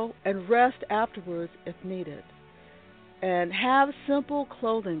slow and rest afterwards if needed. And have simple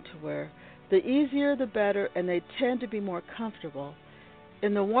clothing to wear. The easier the better, and they tend to be more comfortable.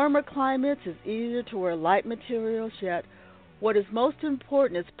 In the warmer climates, it's easier to wear light materials, yet what is most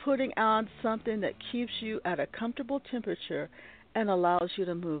important is putting on something that keeps you at a comfortable temperature and allows you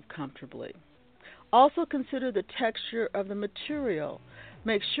to move comfortably. Also consider the texture of the material.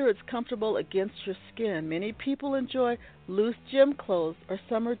 Make sure it's comfortable against your skin. Many people enjoy loose gym clothes or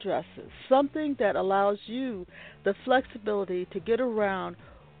summer dresses, something that allows you the flexibility to get around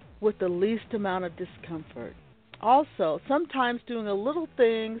with the least amount of discomfort. Also, sometimes doing a little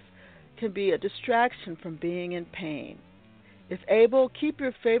things can be a distraction from being in pain. If able, keep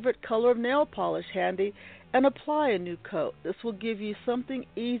your favorite color of nail polish handy and apply a new coat. This will give you something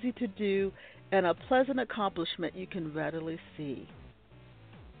easy to do and a pleasant accomplishment you can readily see.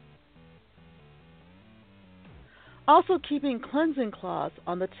 Also, keeping cleansing cloths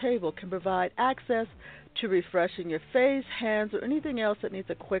on the table can provide access to refreshing your face, hands, or anything else that needs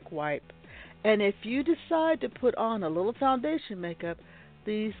a quick wipe. And if you decide to put on a little foundation makeup,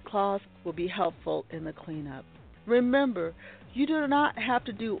 these cloths will be helpful in the cleanup. Remember, you do not have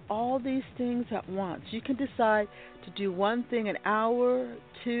to do all these things at once. You can decide to do one thing an hour,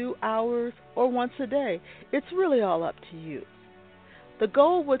 2 hours, or once a day. It's really all up to you. The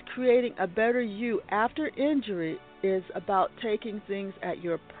goal with creating a better you after injury is about taking things at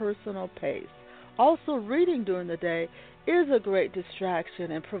your personal pace. Also, reading during the day is a great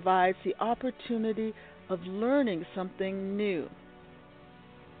distraction and provides the opportunity of learning something new.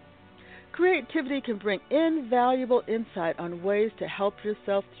 Creativity can bring invaluable insight on ways to help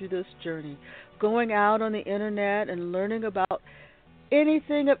yourself through this journey. Going out on the internet and learning about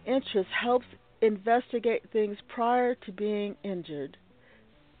anything of interest helps investigate things prior to being injured.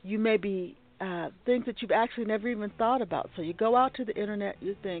 You may be things that you've actually never even thought about. So you go out to the internet,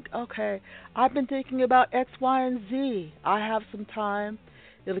 you think, okay, I've been thinking about X, Y, and Z. I have some time.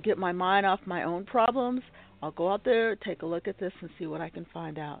 It'll get my mind off my own problems. I'll go out there, take a look at this, and see what I can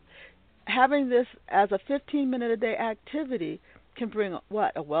find out. Having this as a 15-minute-a-day activity can bring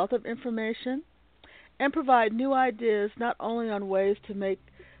a wealth of information and provide new ideas not only on ways to make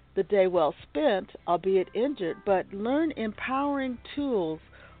the day well spent, albeit injured, but learn empowering tools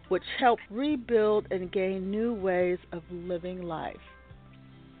which help rebuild and gain new ways of living life.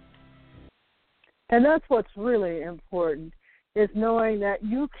 And that's what's really important, is knowing that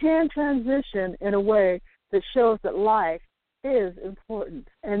you can transition in a way that shows that life is important.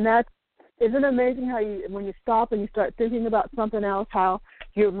 And that isn't amazing how when you stop and you start thinking about something else, how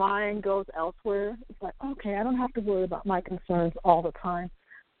your mind goes elsewhere. It's like, okay, I don't have to worry about my concerns all the time.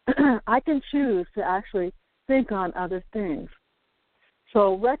 I can choose to actually think on other things.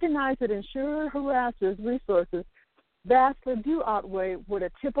 So recognize that insurer harassers' resources vastly do outweigh what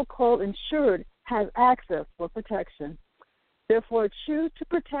a typical insured has access for protection. Therefore, choose to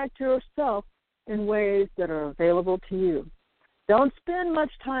protect yourself in ways that are available to you. Don't spend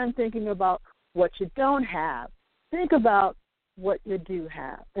much time thinking about what you don't have. Think about what you do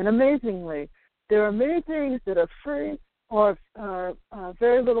have. And amazingly, there are many things that are free or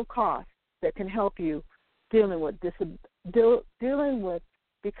very little cost that can help you dealing with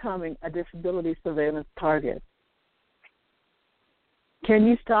becoming a disability surveillance target. Can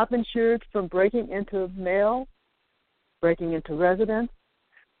you stop insureds from breaking into mail, breaking into residence?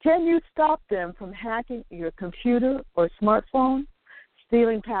 Can you stop them from hacking your computer or smartphone,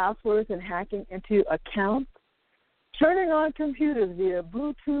 stealing passwords and hacking into accounts? Turning on computers via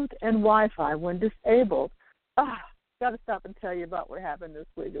Bluetooth and Wi-Fi when disabled. Got to stop and tell you about what happened this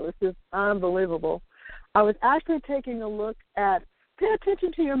week. It was just unbelievable. I was actually taking a look at, pay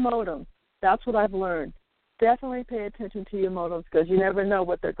attention to your modems. That's what I've learned. Definitely pay attention to your modems because you never know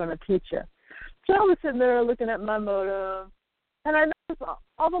what they're going to teach you. So I was sitting there looking at my modem, and I noticed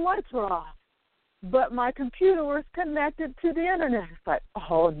all the lights were off, but my computer was connected to the internet. It's like,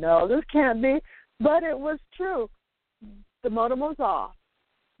 oh, no, this can't be. But it was true. The modem was off,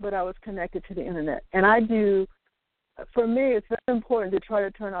 but I was connected to the internet. And for me, it's very important to try to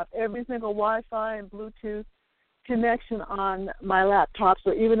turn off every single Wi-Fi and Bluetooth connection on my laptops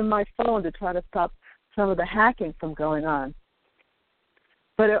or even in my phone to try to stop some of the hacking from going on.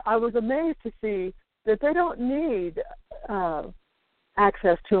 But I was amazed to see that they don't need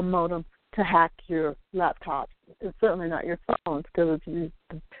access to a modem to hack your laptops. It's certainly not your phones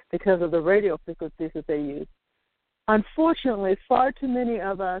because of the radio frequencies that they use. Unfortunately, far too many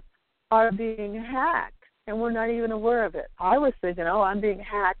of us are being hacked, and we're not even aware of it. I was thinking, I'm being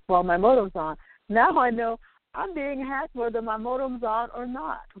hacked while my modem's on. Now I know I'm being hacked whether my modem's on or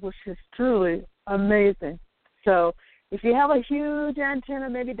not, which is truly amazing. So if you have a huge antenna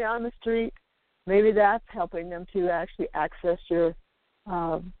maybe down the street, maybe that's helping them to actually access your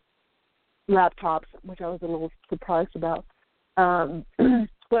laptops, which I was a little surprised about.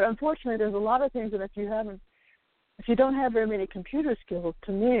 But unfortunately, there's a lot of things that if you don't have very many computer skills,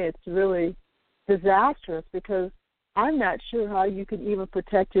 to me it's really disastrous because I'm not sure how you can even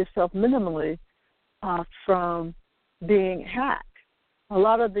protect yourself minimally from being hacked.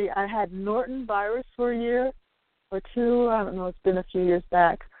 I had Norton virus for a year or two. I don't know, it's been a few years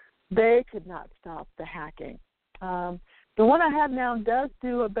back. They could not stop the hacking. The one I have now does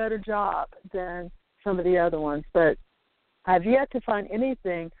do a better job than some of the other ones, but I've yet to find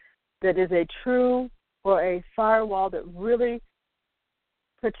anything that is a true or a firewall that really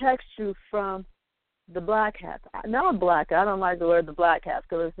protects you from the black hats. Now I'm black. I don't like the word the black hats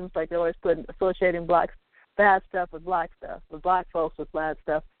because it seems like they're always associating bad stuff with black stuff, with black folks with bad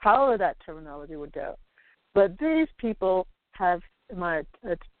stuff, however that terminology would go. But these people have, in my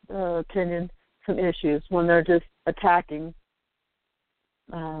opinion, some issues when they're just attacking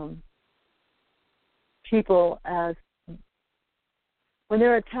people when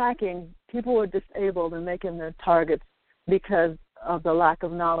they're attacking people who are disabled and making them targets because of the lack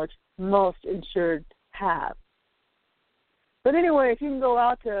of knowledge most insured have. But anyway, if you can go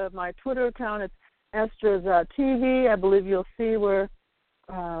out to my Twitter account, it's Estra's TV, I believe you'll see where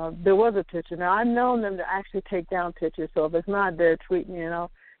there was a picture. Now, I've known them to actually take down pictures, so if it's not there, tweet me and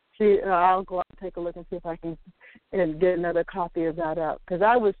I'll go out take a look and see if I can get another copy of that up, because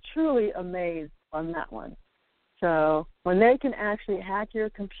I was truly amazed on that one. So when they can actually hack your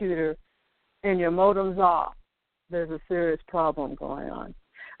computer and your modem's off, there's a serious problem going on.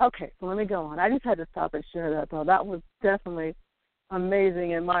 Okay, so let me go on. I just had to stop and share that, though. That was definitely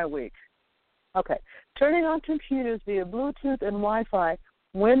amazing in my week. Okay, turning on computers via Bluetooth and Wi-Fi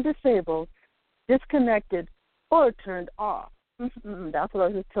when disabled, disconnected, or turned off. That's what I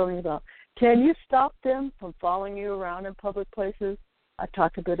was just telling you about. Can you stop them from following you around in public places? I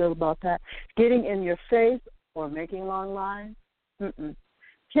talked a bit about that. Getting in your face or making long lines?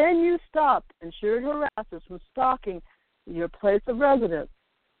 Can you stop insured harassers from stalking your place of residence,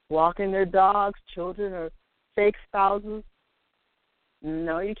 walking their dogs, children, or fake spouses?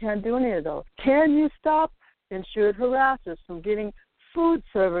 No, you can't do any of those. Can you stop insured harassers from getting food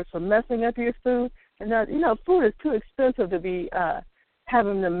servers from messing up your food? And that, food is too expensive to be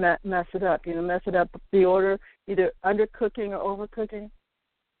having them mess it up. Mess it up the order, either undercooking or overcooking.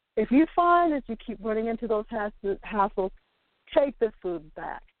 If you find that you keep running into those hassles, take the food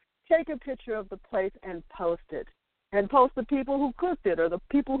back. Take a picture of the place and post it. And post the people who cooked it or the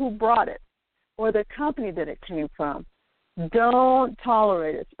people who brought it or the company that it came from. Don't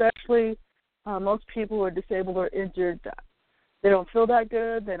tolerate it, especially most people who are disabled or injured. They don't feel that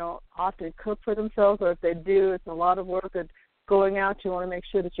good. They don't often cook for themselves, or if they do, it's a lot of work. And going out, you want to make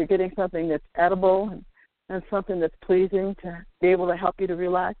sure that you're getting something that's edible and something that's pleasing to be able to help you to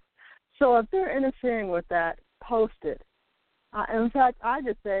relax. So if they're interfering with that, post it. In fact, I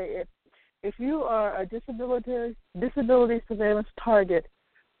just say if you are a disability surveillance target,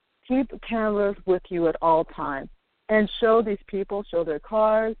 keep cameras with you at all times and show these people, show their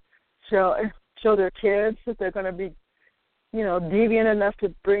cars, show their kids that they're going to be, deviant enough to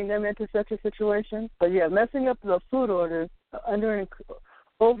bring them into such a situation. But yeah, messing up the food orders, undercooking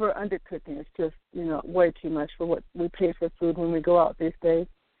is just, way too much for what we pay for food when we go out these days.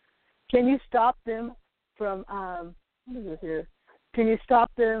 Can you stop them from, what is this here? Can you stop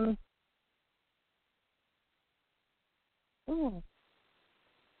them? Oh,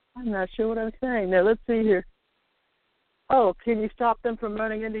 I'm not sure what I'm saying. Now, let's see here. Oh, can you stop them from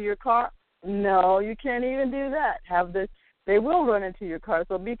running into your car? No, you can't even do that. They will run into your car,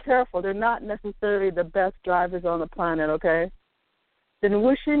 so be careful. They're not necessarily the best drivers on the planet, okay? Then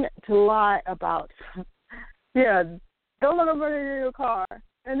wishing to lie about, don't let them run into your car,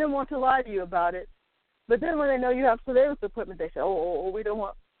 and then want to lie to you about it. But then when they know you have surveillance equipment, they say, we don't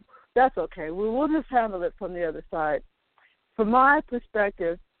want, that's okay. We'll just handle it from the other side. From my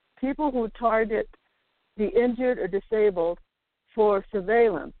perspective, people who target the injured or disabled for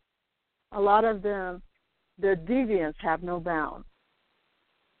surveillance, a lot of them, their deviance have no bounds.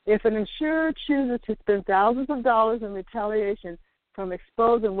 If an insurer chooses to spend thousands of dollars in retaliation from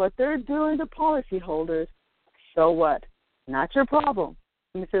exposing what they're doing to policyholders, so what? Not your problem.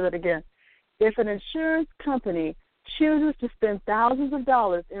 Let me say that again. If an insurance company chooses to spend thousands of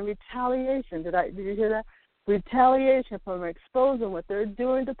dollars in retaliation, did you hear that? Retaliation from exposing what they're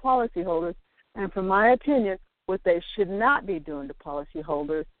doing to policyholders, and from my opinion, what they should not be doing to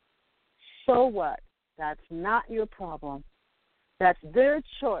policyholders, so what? That's not your problem. That's their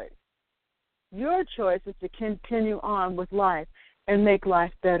choice. Your choice is to continue on with life and make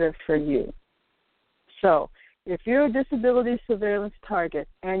life better for you. So, if you're a disability surveillance target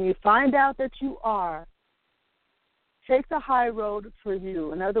and you find out that you are, take the high road for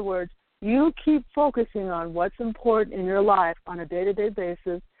you. In other words, you keep focusing on what's important in your life on a day-to-day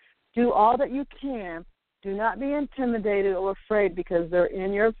basis. Do all that you can. Do not be intimidated or afraid because they're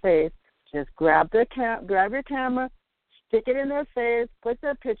in your face. Just grab your camera, stick it in their face, put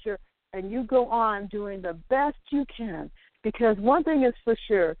their picture, and you go on doing the best you can. Because one thing is for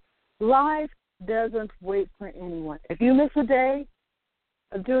sure, life doesn't wait for anyone. If you miss a day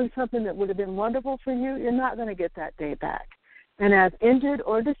of doing something that would have been wonderful for you, you're not going to get that day back. And as injured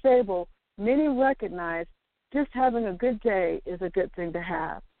or disabled, many recognize just having a good day is a good thing to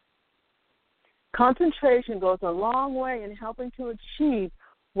have. Concentration goes a long way in helping to achieve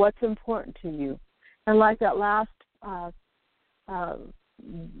what's important to you. And like that last, what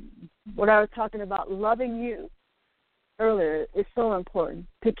I was talking about, loving you earlier, is so important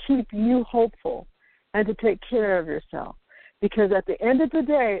to keep you hopeful and to take care of yourself. Because at the end of the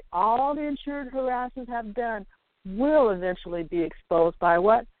day, all the insured harassers have done will eventually be exposed by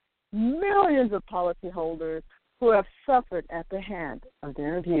what? Millions of policyholders who have suffered at the hand of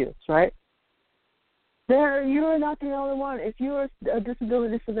their abuse, right? You're not the only one. If you're a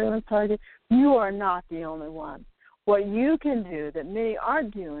disability surveillance target, you are not the only one. What you can do that many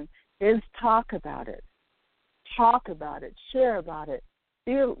aren't doing is talk about it. Talk about it. Share about it.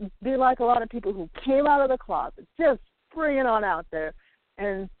 Be like a lot of people who came out of the closet. Just bring it on out there.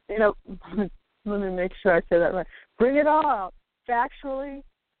 And, let me make sure I say that right. Bring it all out factually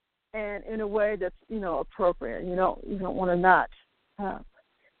and in a way that's, appropriate. You don't want to not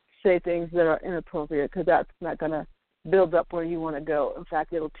say things that are inappropriate, because that's not going to build up where you want to go. In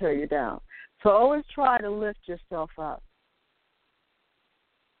fact, it'll tear you down. So always try to lift yourself up.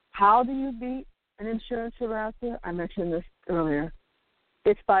 How do you beat an insurance harasser? I mentioned this earlier.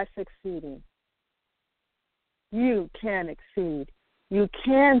 It's by succeeding. You can exceed. You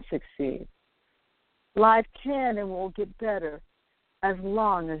can succeed. Life can and will get better as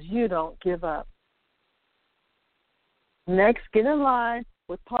long as you don't give up. Next, get in line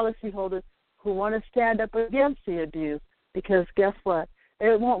with policyholders who want to stand up against the abuse, because guess what?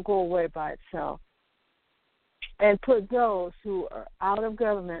 It won't go away by itself. And put those who are out of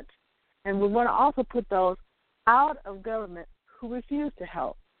government, and we want to also put those out of government who refuse to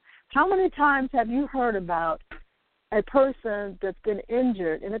help. How many times have you heard about a person that's been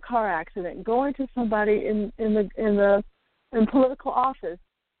injured in a car accident going to somebody in political office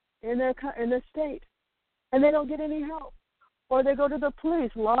in their state, and they don't get any help? Or they go to the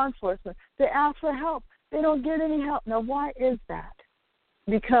police, law enforcement, they ask for help, they don't get any help. Now, why is that?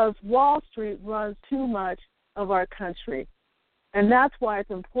 Because Wall Street runs too much of our country. And that's why it's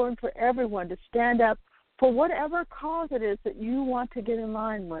important for everyone to stand up for whatever cause it is that you want to get in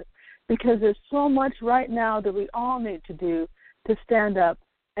line with. Because there's so much right now that we all need to do to stand up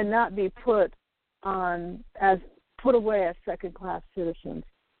and not be put away as second-class citizens.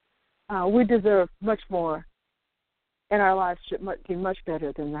 We deserve much more, and our lives should be much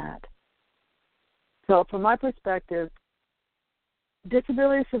better than that. So from my perspective,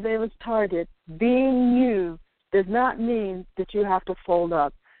 disability surveillance target being you does not mean that you have to fold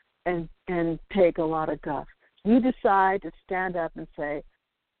up and take a lot of guff. You decide to stand up and say,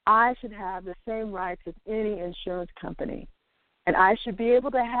 I should have the same rights as any insurance company, and I should be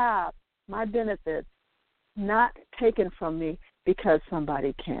able to have my benefits not taken from me because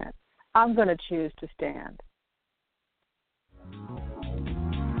somebody can't. I'm going to choose to stand.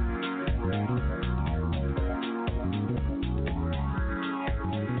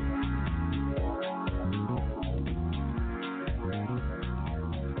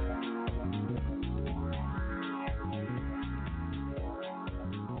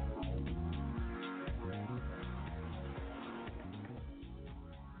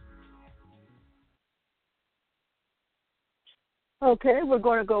 Okay, we're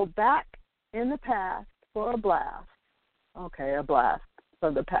going to go back in the past for a blast. Okay, a blast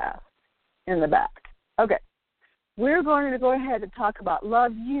from the past in the back. Okay, we're going to go ahead and talk about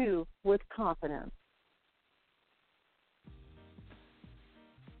love you with confidence.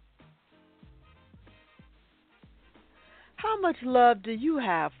 How much love do you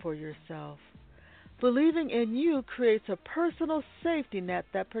have for yourself? Believing in you creates a personal safety net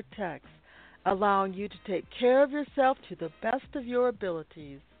that protects, allowing you to take care of yourself to the best of your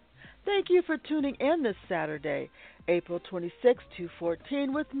abilities. Thank you for tuning in this Saturday, April 26,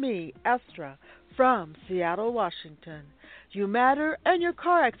 2014, with me, Estra, from Seattle, Washington. You matter, and your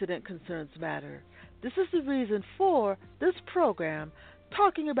car accident concerns matter. This is the reason for this program,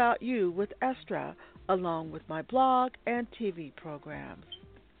 Talking About You with Estra, along with my blog and TV programs.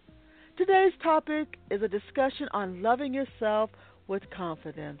 Today's topic is a discussion on loving yourself with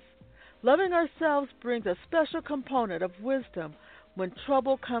confidence. Loving ourselves brings a special component of wisdom when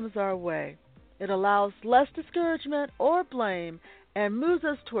trouble comes our way. It allows less discouragement or blame and moves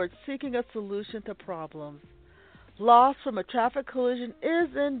us towards seeking a solution to problems. Loss from a traffic collision is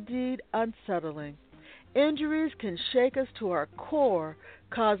indeed unsettling. Injuries can shake us to our core,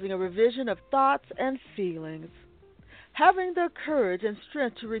 causing a revision of thoughts and feelings. Having the courage and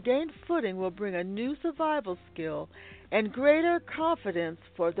strength to regain footing will bring a new survival skill and greater confidence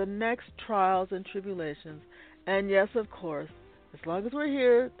for the next trials and tribulations. And yes, of course, as long as we're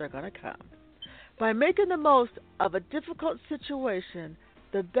here, they're going to come. By making the most of a difficult situation,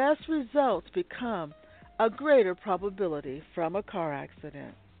 the best results become a greater probability from a car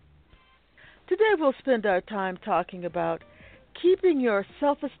accident. Today we'll spend our time talking about keeping your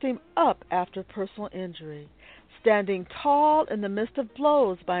self-esteem up after personal injury, standing tall in the midst of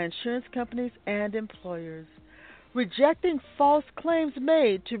blows by insurance companies and employers, rejecting false claims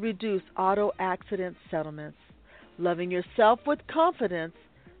made to reduce auto accident settlements, loving yourself with confidence,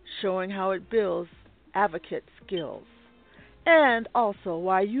 showing how it builds advocate skills, and also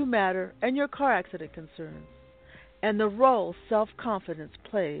why you matter and your car accident concerns, and the role self-confidence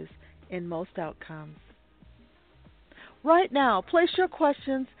plays in most outcomes. Right now, place your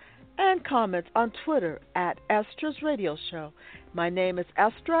questions and comments on Twitter at Estra's Radio Show My name is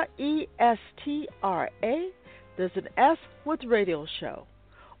Estra, E-S-T-R-A. There's an S with radio show.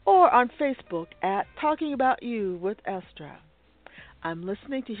 Or on Facebook at Talking About You with Estra. I'm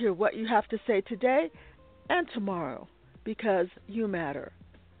listening to hear what you have to say today and tomorrow because you matter.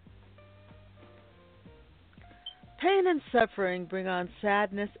 Pain and suffering bring on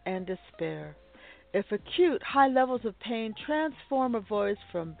sadness and despair. If acute, high levels of pain transform a voice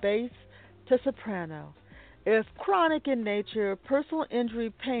from bass to soprano. If chronic in nature, personal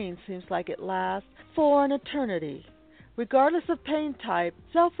injury pain seems like it lasts for an eternity. Regardless of pain type,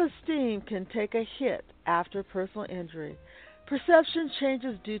 self-esteem can take a hit after personal injury. Perception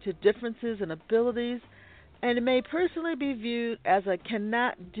changes due to differences in abilities, and it may personally be viewed as a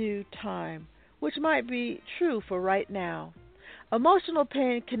cannot-do time, which might be true for right now. Emotional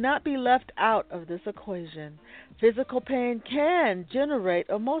pain cannot be left out of this equation. Physical pain can generate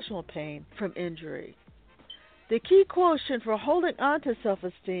emotional pain from injury. The key quotient for holding on to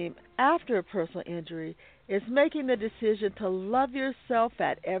self-esteem after a personal injury is making the decision to love yourself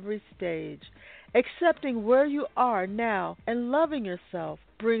at every stage. Accepting where you are now and loving yourself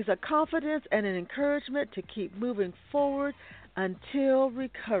brings a confidence and an encouragement to keep moving forward until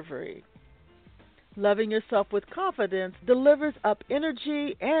recovery. Loving yourself with confidence delivers up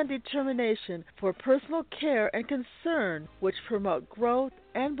energy and determination for personal care and concern, which promote growth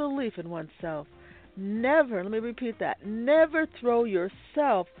and belief in oneself. Never, let me repeat that, never throw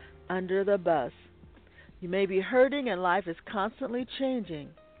yourself under the bus. You may be hurting and life is constantly changing.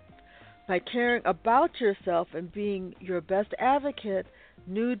 By caring about yourself and being your best advocate,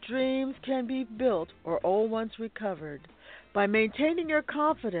 new dreams can be built or old ones recovered. By maintaining your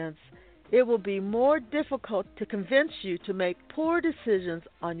confidence, it will be more difficult to convince you to make poor decisions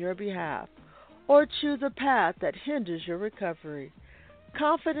on your behalf or choose a path that hinders your recovery.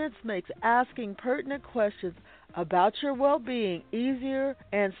 Confidence makes asking pertinent questions about your well-being easier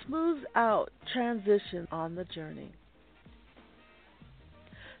and smooths out transition on the journey.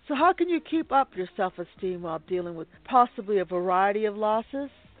 So how can you keep up your self-esteem while dealing with possibly a variety of losses?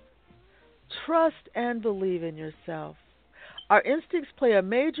 Trust and believe in yourself. Our instincts play a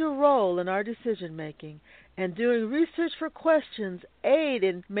major role in our decision-making, and doing research for questions aid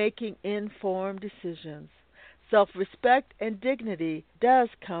in making informed decisions. Self-respect and dignity does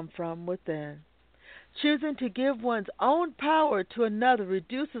come from within. Choosing to give one's own power to another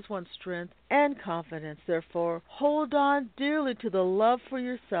reduces one's strength and confidence. Therefore, hold on dearly to the love for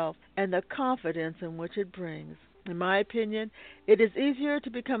yourself and the confidence in which it brings. In my opinion, it is easier to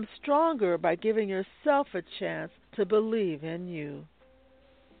become stronger by giving yourself a chance to believe in you.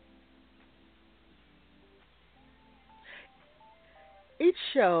 Each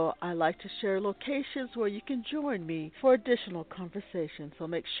show, I like to share locations where you can join me for additional conversation, so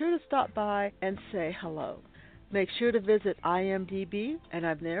make sure to stop by and say hello. Make sure to visit IMDb, and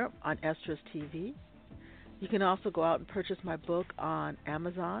I'm there on Estra's TV. You can also go out and purchase my book on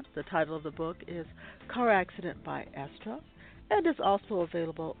Amazon. The title of the book is Car Accident by Estra, and it's also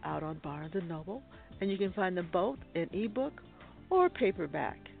available out on Barnes & Noble, and you can find them both in ebook or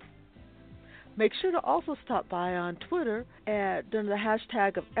paperback. Make sure to also stop by on Twitter during the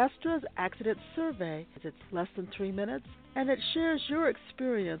hashtag of Estra's Accident Survey. It's less than 3 minutes, and it shares your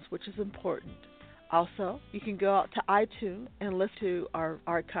experience, which is important. Also, you can go out to iTunes and listen to our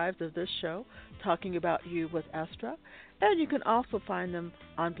archives of this show, Talking About You with Estra, and you can also find them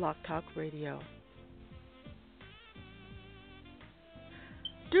on Blog Talk Radio.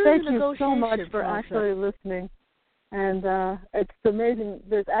 Thank you so much for actually listening. And it's amazing.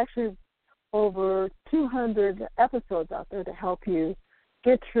 There's actually over 200 episodes out there to help you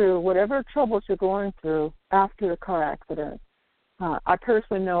get through whatever troubles you're going through after a car accident. I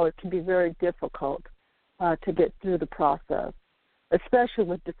personally know it can be very difficult to get through the process, especially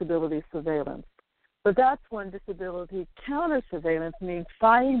with disability surveillance. But that's when disability counter-surveillance means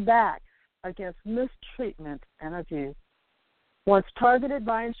fighting back against mistreatment and abuse. Once targeted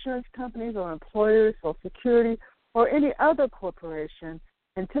by insurance companies or employers, Social Security, or any other corporation,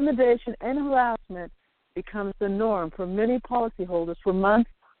 intimidation and harassment becomes the norm for many policyholders for months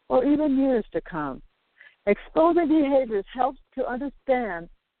or even years to come. Exposing behaviors helps to understand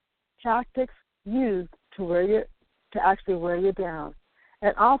tactics used to actually wear you down,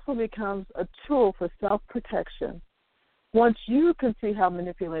 and also becomes a tool for self-protection. Once you can see how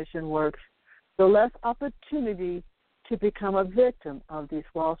manipulation works, the less opportunity to become a victim of these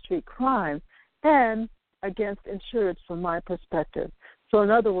Wall Street crimes and against insureds from my perspective. So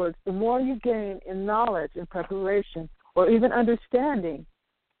in other words, the more you gain in knowledge and preparation or even understanding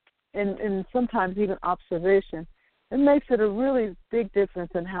and sometimes even observation, it makes it a really big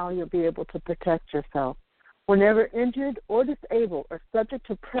difference in how you'll be able to protect yourself. Whenever injured or disabled or subject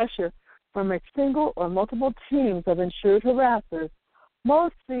to pressure from a single or multiple teams of insured harassers,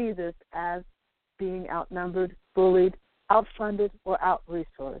 most see this as being outnumbered, bullied, outfunded, or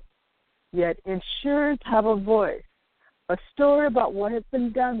out-resourced. Yet insureds have a voice, a story about what has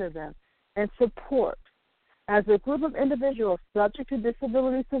been done to them, and support. As a group of individuals subject to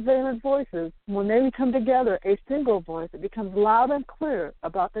disability surveillance voices, when they come together, a single voice, it becomes loud and clear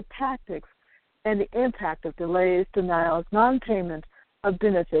about the tactics and the impact of delays, denials, non-payment of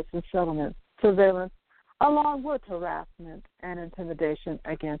benefits and settlements, surveillance, along with harassment and intimidation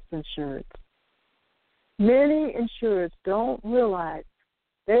against insureds. Many insureds don't realize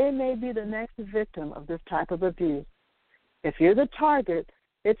they may be the next victim of this type of abuse. If you're the target,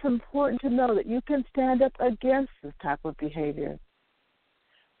 it's important to know that you can stand up against this type of behavior.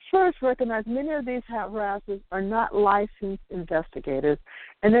 First, recognize many of these harassers are not licensed investigators,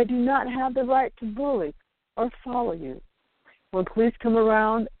 and they do not have the right to bully or follow you. When police come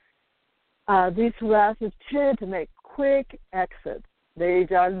around, these harassers tend to make quick exits. They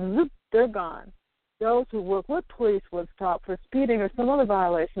just, they're gone. Those who work with police would stop for speeding or some other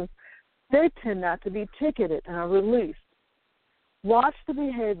violations. They tend not to be ticketed and are released. Watch the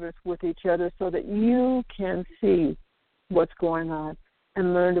behaviors with each other so that you can see what's going on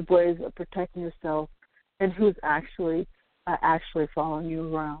and learn the ways of protecting yourself and who's actually following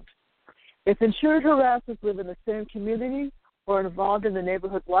you around. If insured harassers live in the same community or involved in the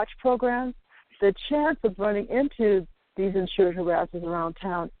neighborhood watch programs, the chance of running into these insured harassers around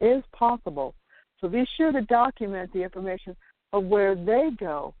town is possible. So be sure to document the information of where they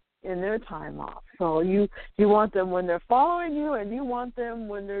go in their time off. So you want them when they're following you, and you want them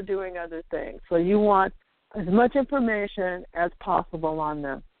when they're doing other things. So you want as much information as possible on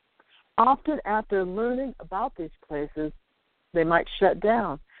them. Often after learning about these places, they might shut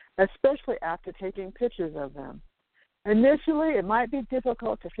down, especially after taking pictures of them. Initially, it might be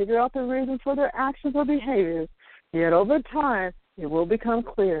difficult to figure out the reason for their actions or behaviors, yet over time, it will become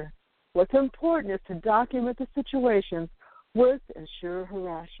clear. What's important is to document the situations with insurer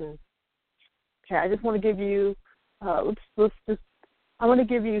harassers. Okay, I just want to give you, I want to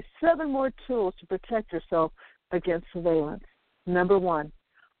give you 7 more tools to protect yourself against surveillance. Number 1,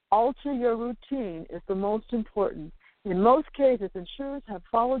 alter your routine is the most important. In most cases, insurers have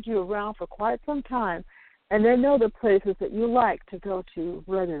followed you around for quite some time, and they know the places that you like to go to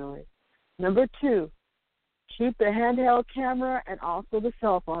regularly. Number 2, keep the handheld camera and also the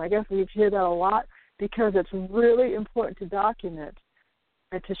cell phone. I guess we hear that a lot because it's really important to document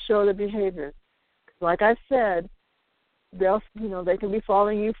and to show the behaviors. Like I said, they can be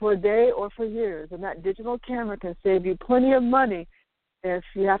following you for a day or for years, and that digital camera can save you plenty of money if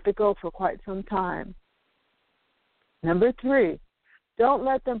you have to go for quite some time. Number 3, don't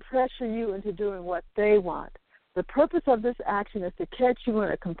let them pressure you into doing what they want. The purpose of this action is to catch you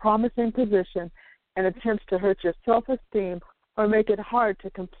in a compromising position and attempts to hurt your self-esteem or make it hard to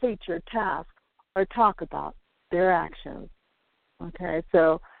complete your task or talk about their actions. Okay,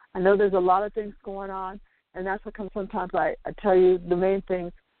 so I know there's a lot of things going on, and that's what comes sometimes I tell you the main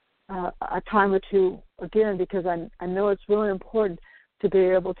things a time or two again, because I know it's really important to be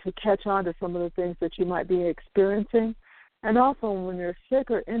able to catch on to some of the things that you might be experiencing. And also when you're sick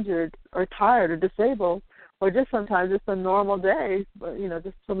or injured or tired or disabled, or just sometimes it's a normal day, but,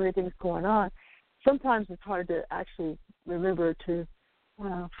 just so many things going on, sometimes it's hard to actually remember to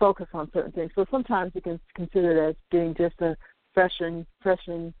focus on certain things. So sometimes you can consider it as being just a freshening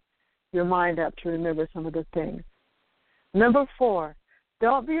your mind up to remember some of the things. Number 4,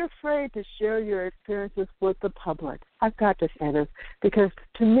 don't be afraid to share your experiences with the public. I've got to say this because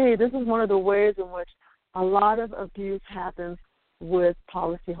to me this is one of the ways in which a lot of abuse happens with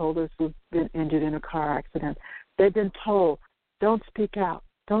policyholders who've been injured in a car accident. They've been told, don't speak out,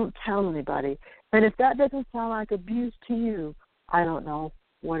 don't tell anybody. And if that doesn't sound like abuse to you, I don't know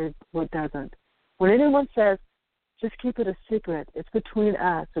what doesn't. When anyone says, just keep it a secret, it's between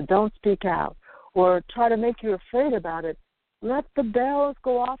us, or don't speak out, or try to make you afraid about it, let the bells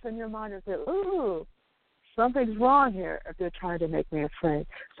go off in your mind and say, ooh, something's wrong here if they're trying to make me afraid.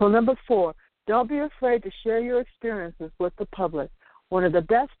 So number 4, don't be afraid to share your experiences with the public. One of the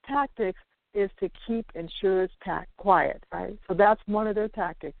best tactics is to keep insurers quiet, right? So that's one of their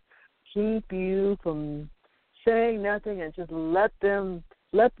tactics. Keep you from saying nothing and just let their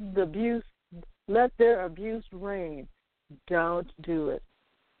abuse reign. Don't do it.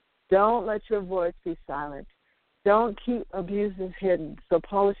 Don't let your voice be silent. Don't keep abuses hidden so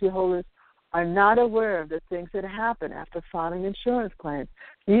policyholders are not aware of the things that happen after filing insurance claims.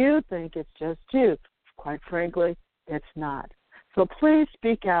 You think it's just you. Quite frankly, it's not. So please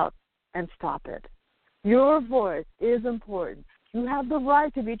speak out and stop it. Your voice is important. You have the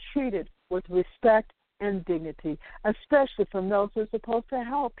right to be treated with respect and dignity, especially from those who are supposed to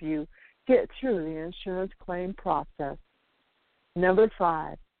help you get through the insurance claim process. Number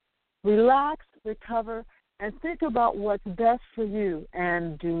 5, relax, recover, and think about what's best for you,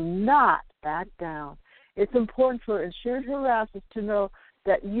 and do not back down. It's important for insured harassers to know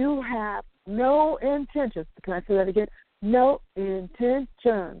that you have no intentions, can I say that again? No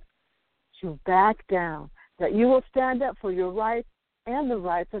intentions to back down, that you will stand up for your rights and the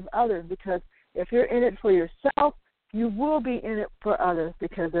rights of others, because if you're in it for yourself, you will be in it for others,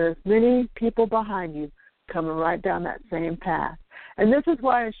 because there's many people behind you coming right down that same path. And this is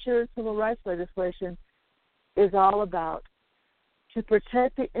why insured civil rights legislation is all about, to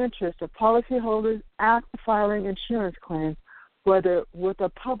protect the interest of policyholders after filing insurance claims, whether with a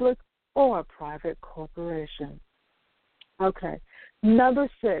public or a private corporation. Okay. Number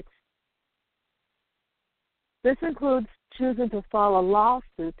 6, this includes choosing to file a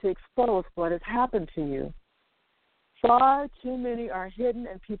lawsuit to expose what has happened to you. Far too many are hidden,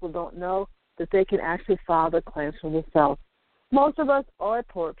 and people don't know that they can actually file the claims for themselves. Most of us are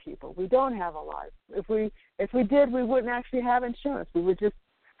poor people. We don't have a life. If we did, we wouldn't actually have insurance. We would just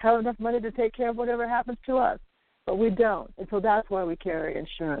have enough money to take care of whatever happens to us. But we don't, and so that's why we carry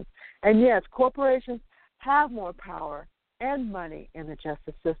insurance. And yes, corporations have more power and money in the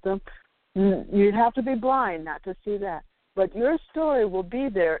justice system. You'd have to be blind not to see that. But your story will be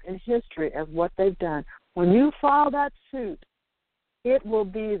there in history as what they've done. When you file that suit, it will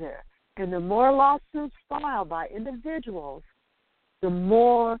be there. And the more lawsuits filed by individuals, the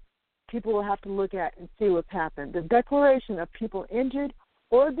more people will have to look at and see what's happened. The declaration of people injured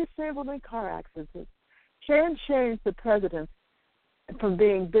or disabled in car accidents can change the precedent from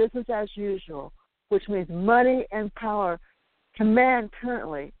being business as usual, which means money and power command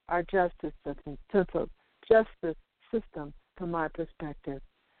currently our justice system from my perspective.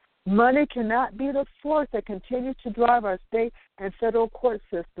 Money cannot be the force that continues to drive our state and federal court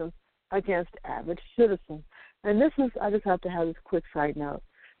systems against average citizens. And this is, I just have to have this quick side note.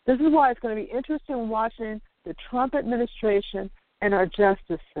 This is why it's going to be interesting watching the Trump administration and our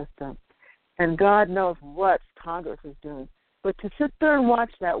justice system. And God knows what Congress is doing. But to sit there and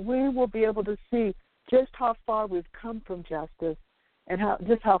watch that, we will be able to see just how far we've come from justice and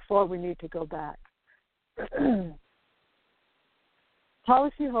how far we need to go back.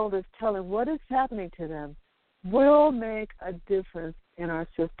 Policyholders telling what is happening to them will make a difference in our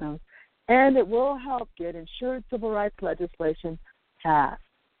systems, and it will help get insured civil rights legislation passed.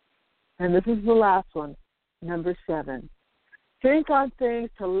 And this is the last one, number 7. Think on things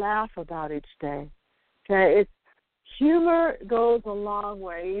to laugh about each day. Okay, humor goes a long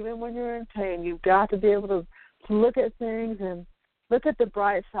way. Even when you're in pain, you've got to be able to look at things and look at the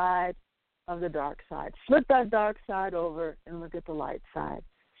bright side of the dark side. Flip that dark side over and look at the light side.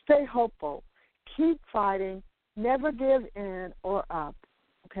 Stay hopeful. Keep fighting. Never give in or up.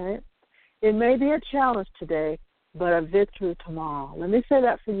 Okay? It may be a challenge today, but a victory tomorrow. Let me say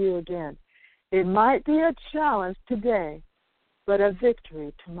that for you again. It might be a challenge today, but a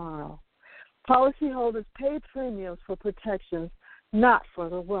victory tomorrow. Policyholders pay premiums for protections, not for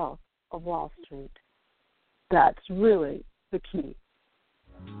the wealth of Wall Street. That's really the key.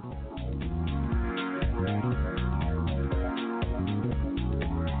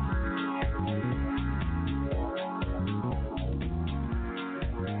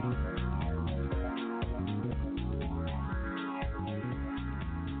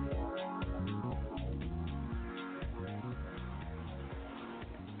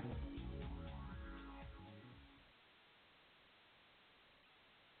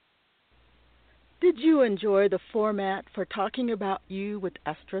 Did you enjoy the format for Talking About You with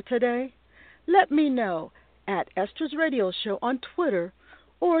Estra today? Let me know at Estra's Radio Show on Twitter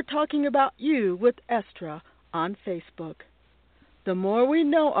or Talking About You with Estra on Facebook. The more we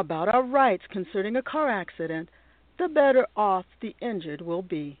know about our rights concerning a car accident, the better off the injured will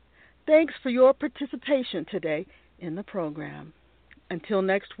be. Thanks for your participation today in the program. Until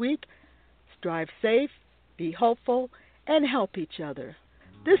next week, drive safe, be hopeful, and help each other.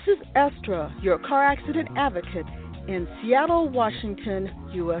 This is Estra, your car accident advocate in Seattle, Washington,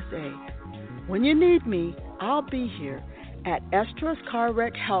 USA. When you need me, I'll be here at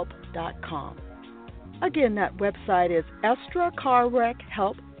estrascarwreckhelp.com. Again, that website is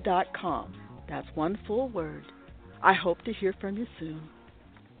estracarwreckhelp.com. That's one full word. I hope to hear from you soon.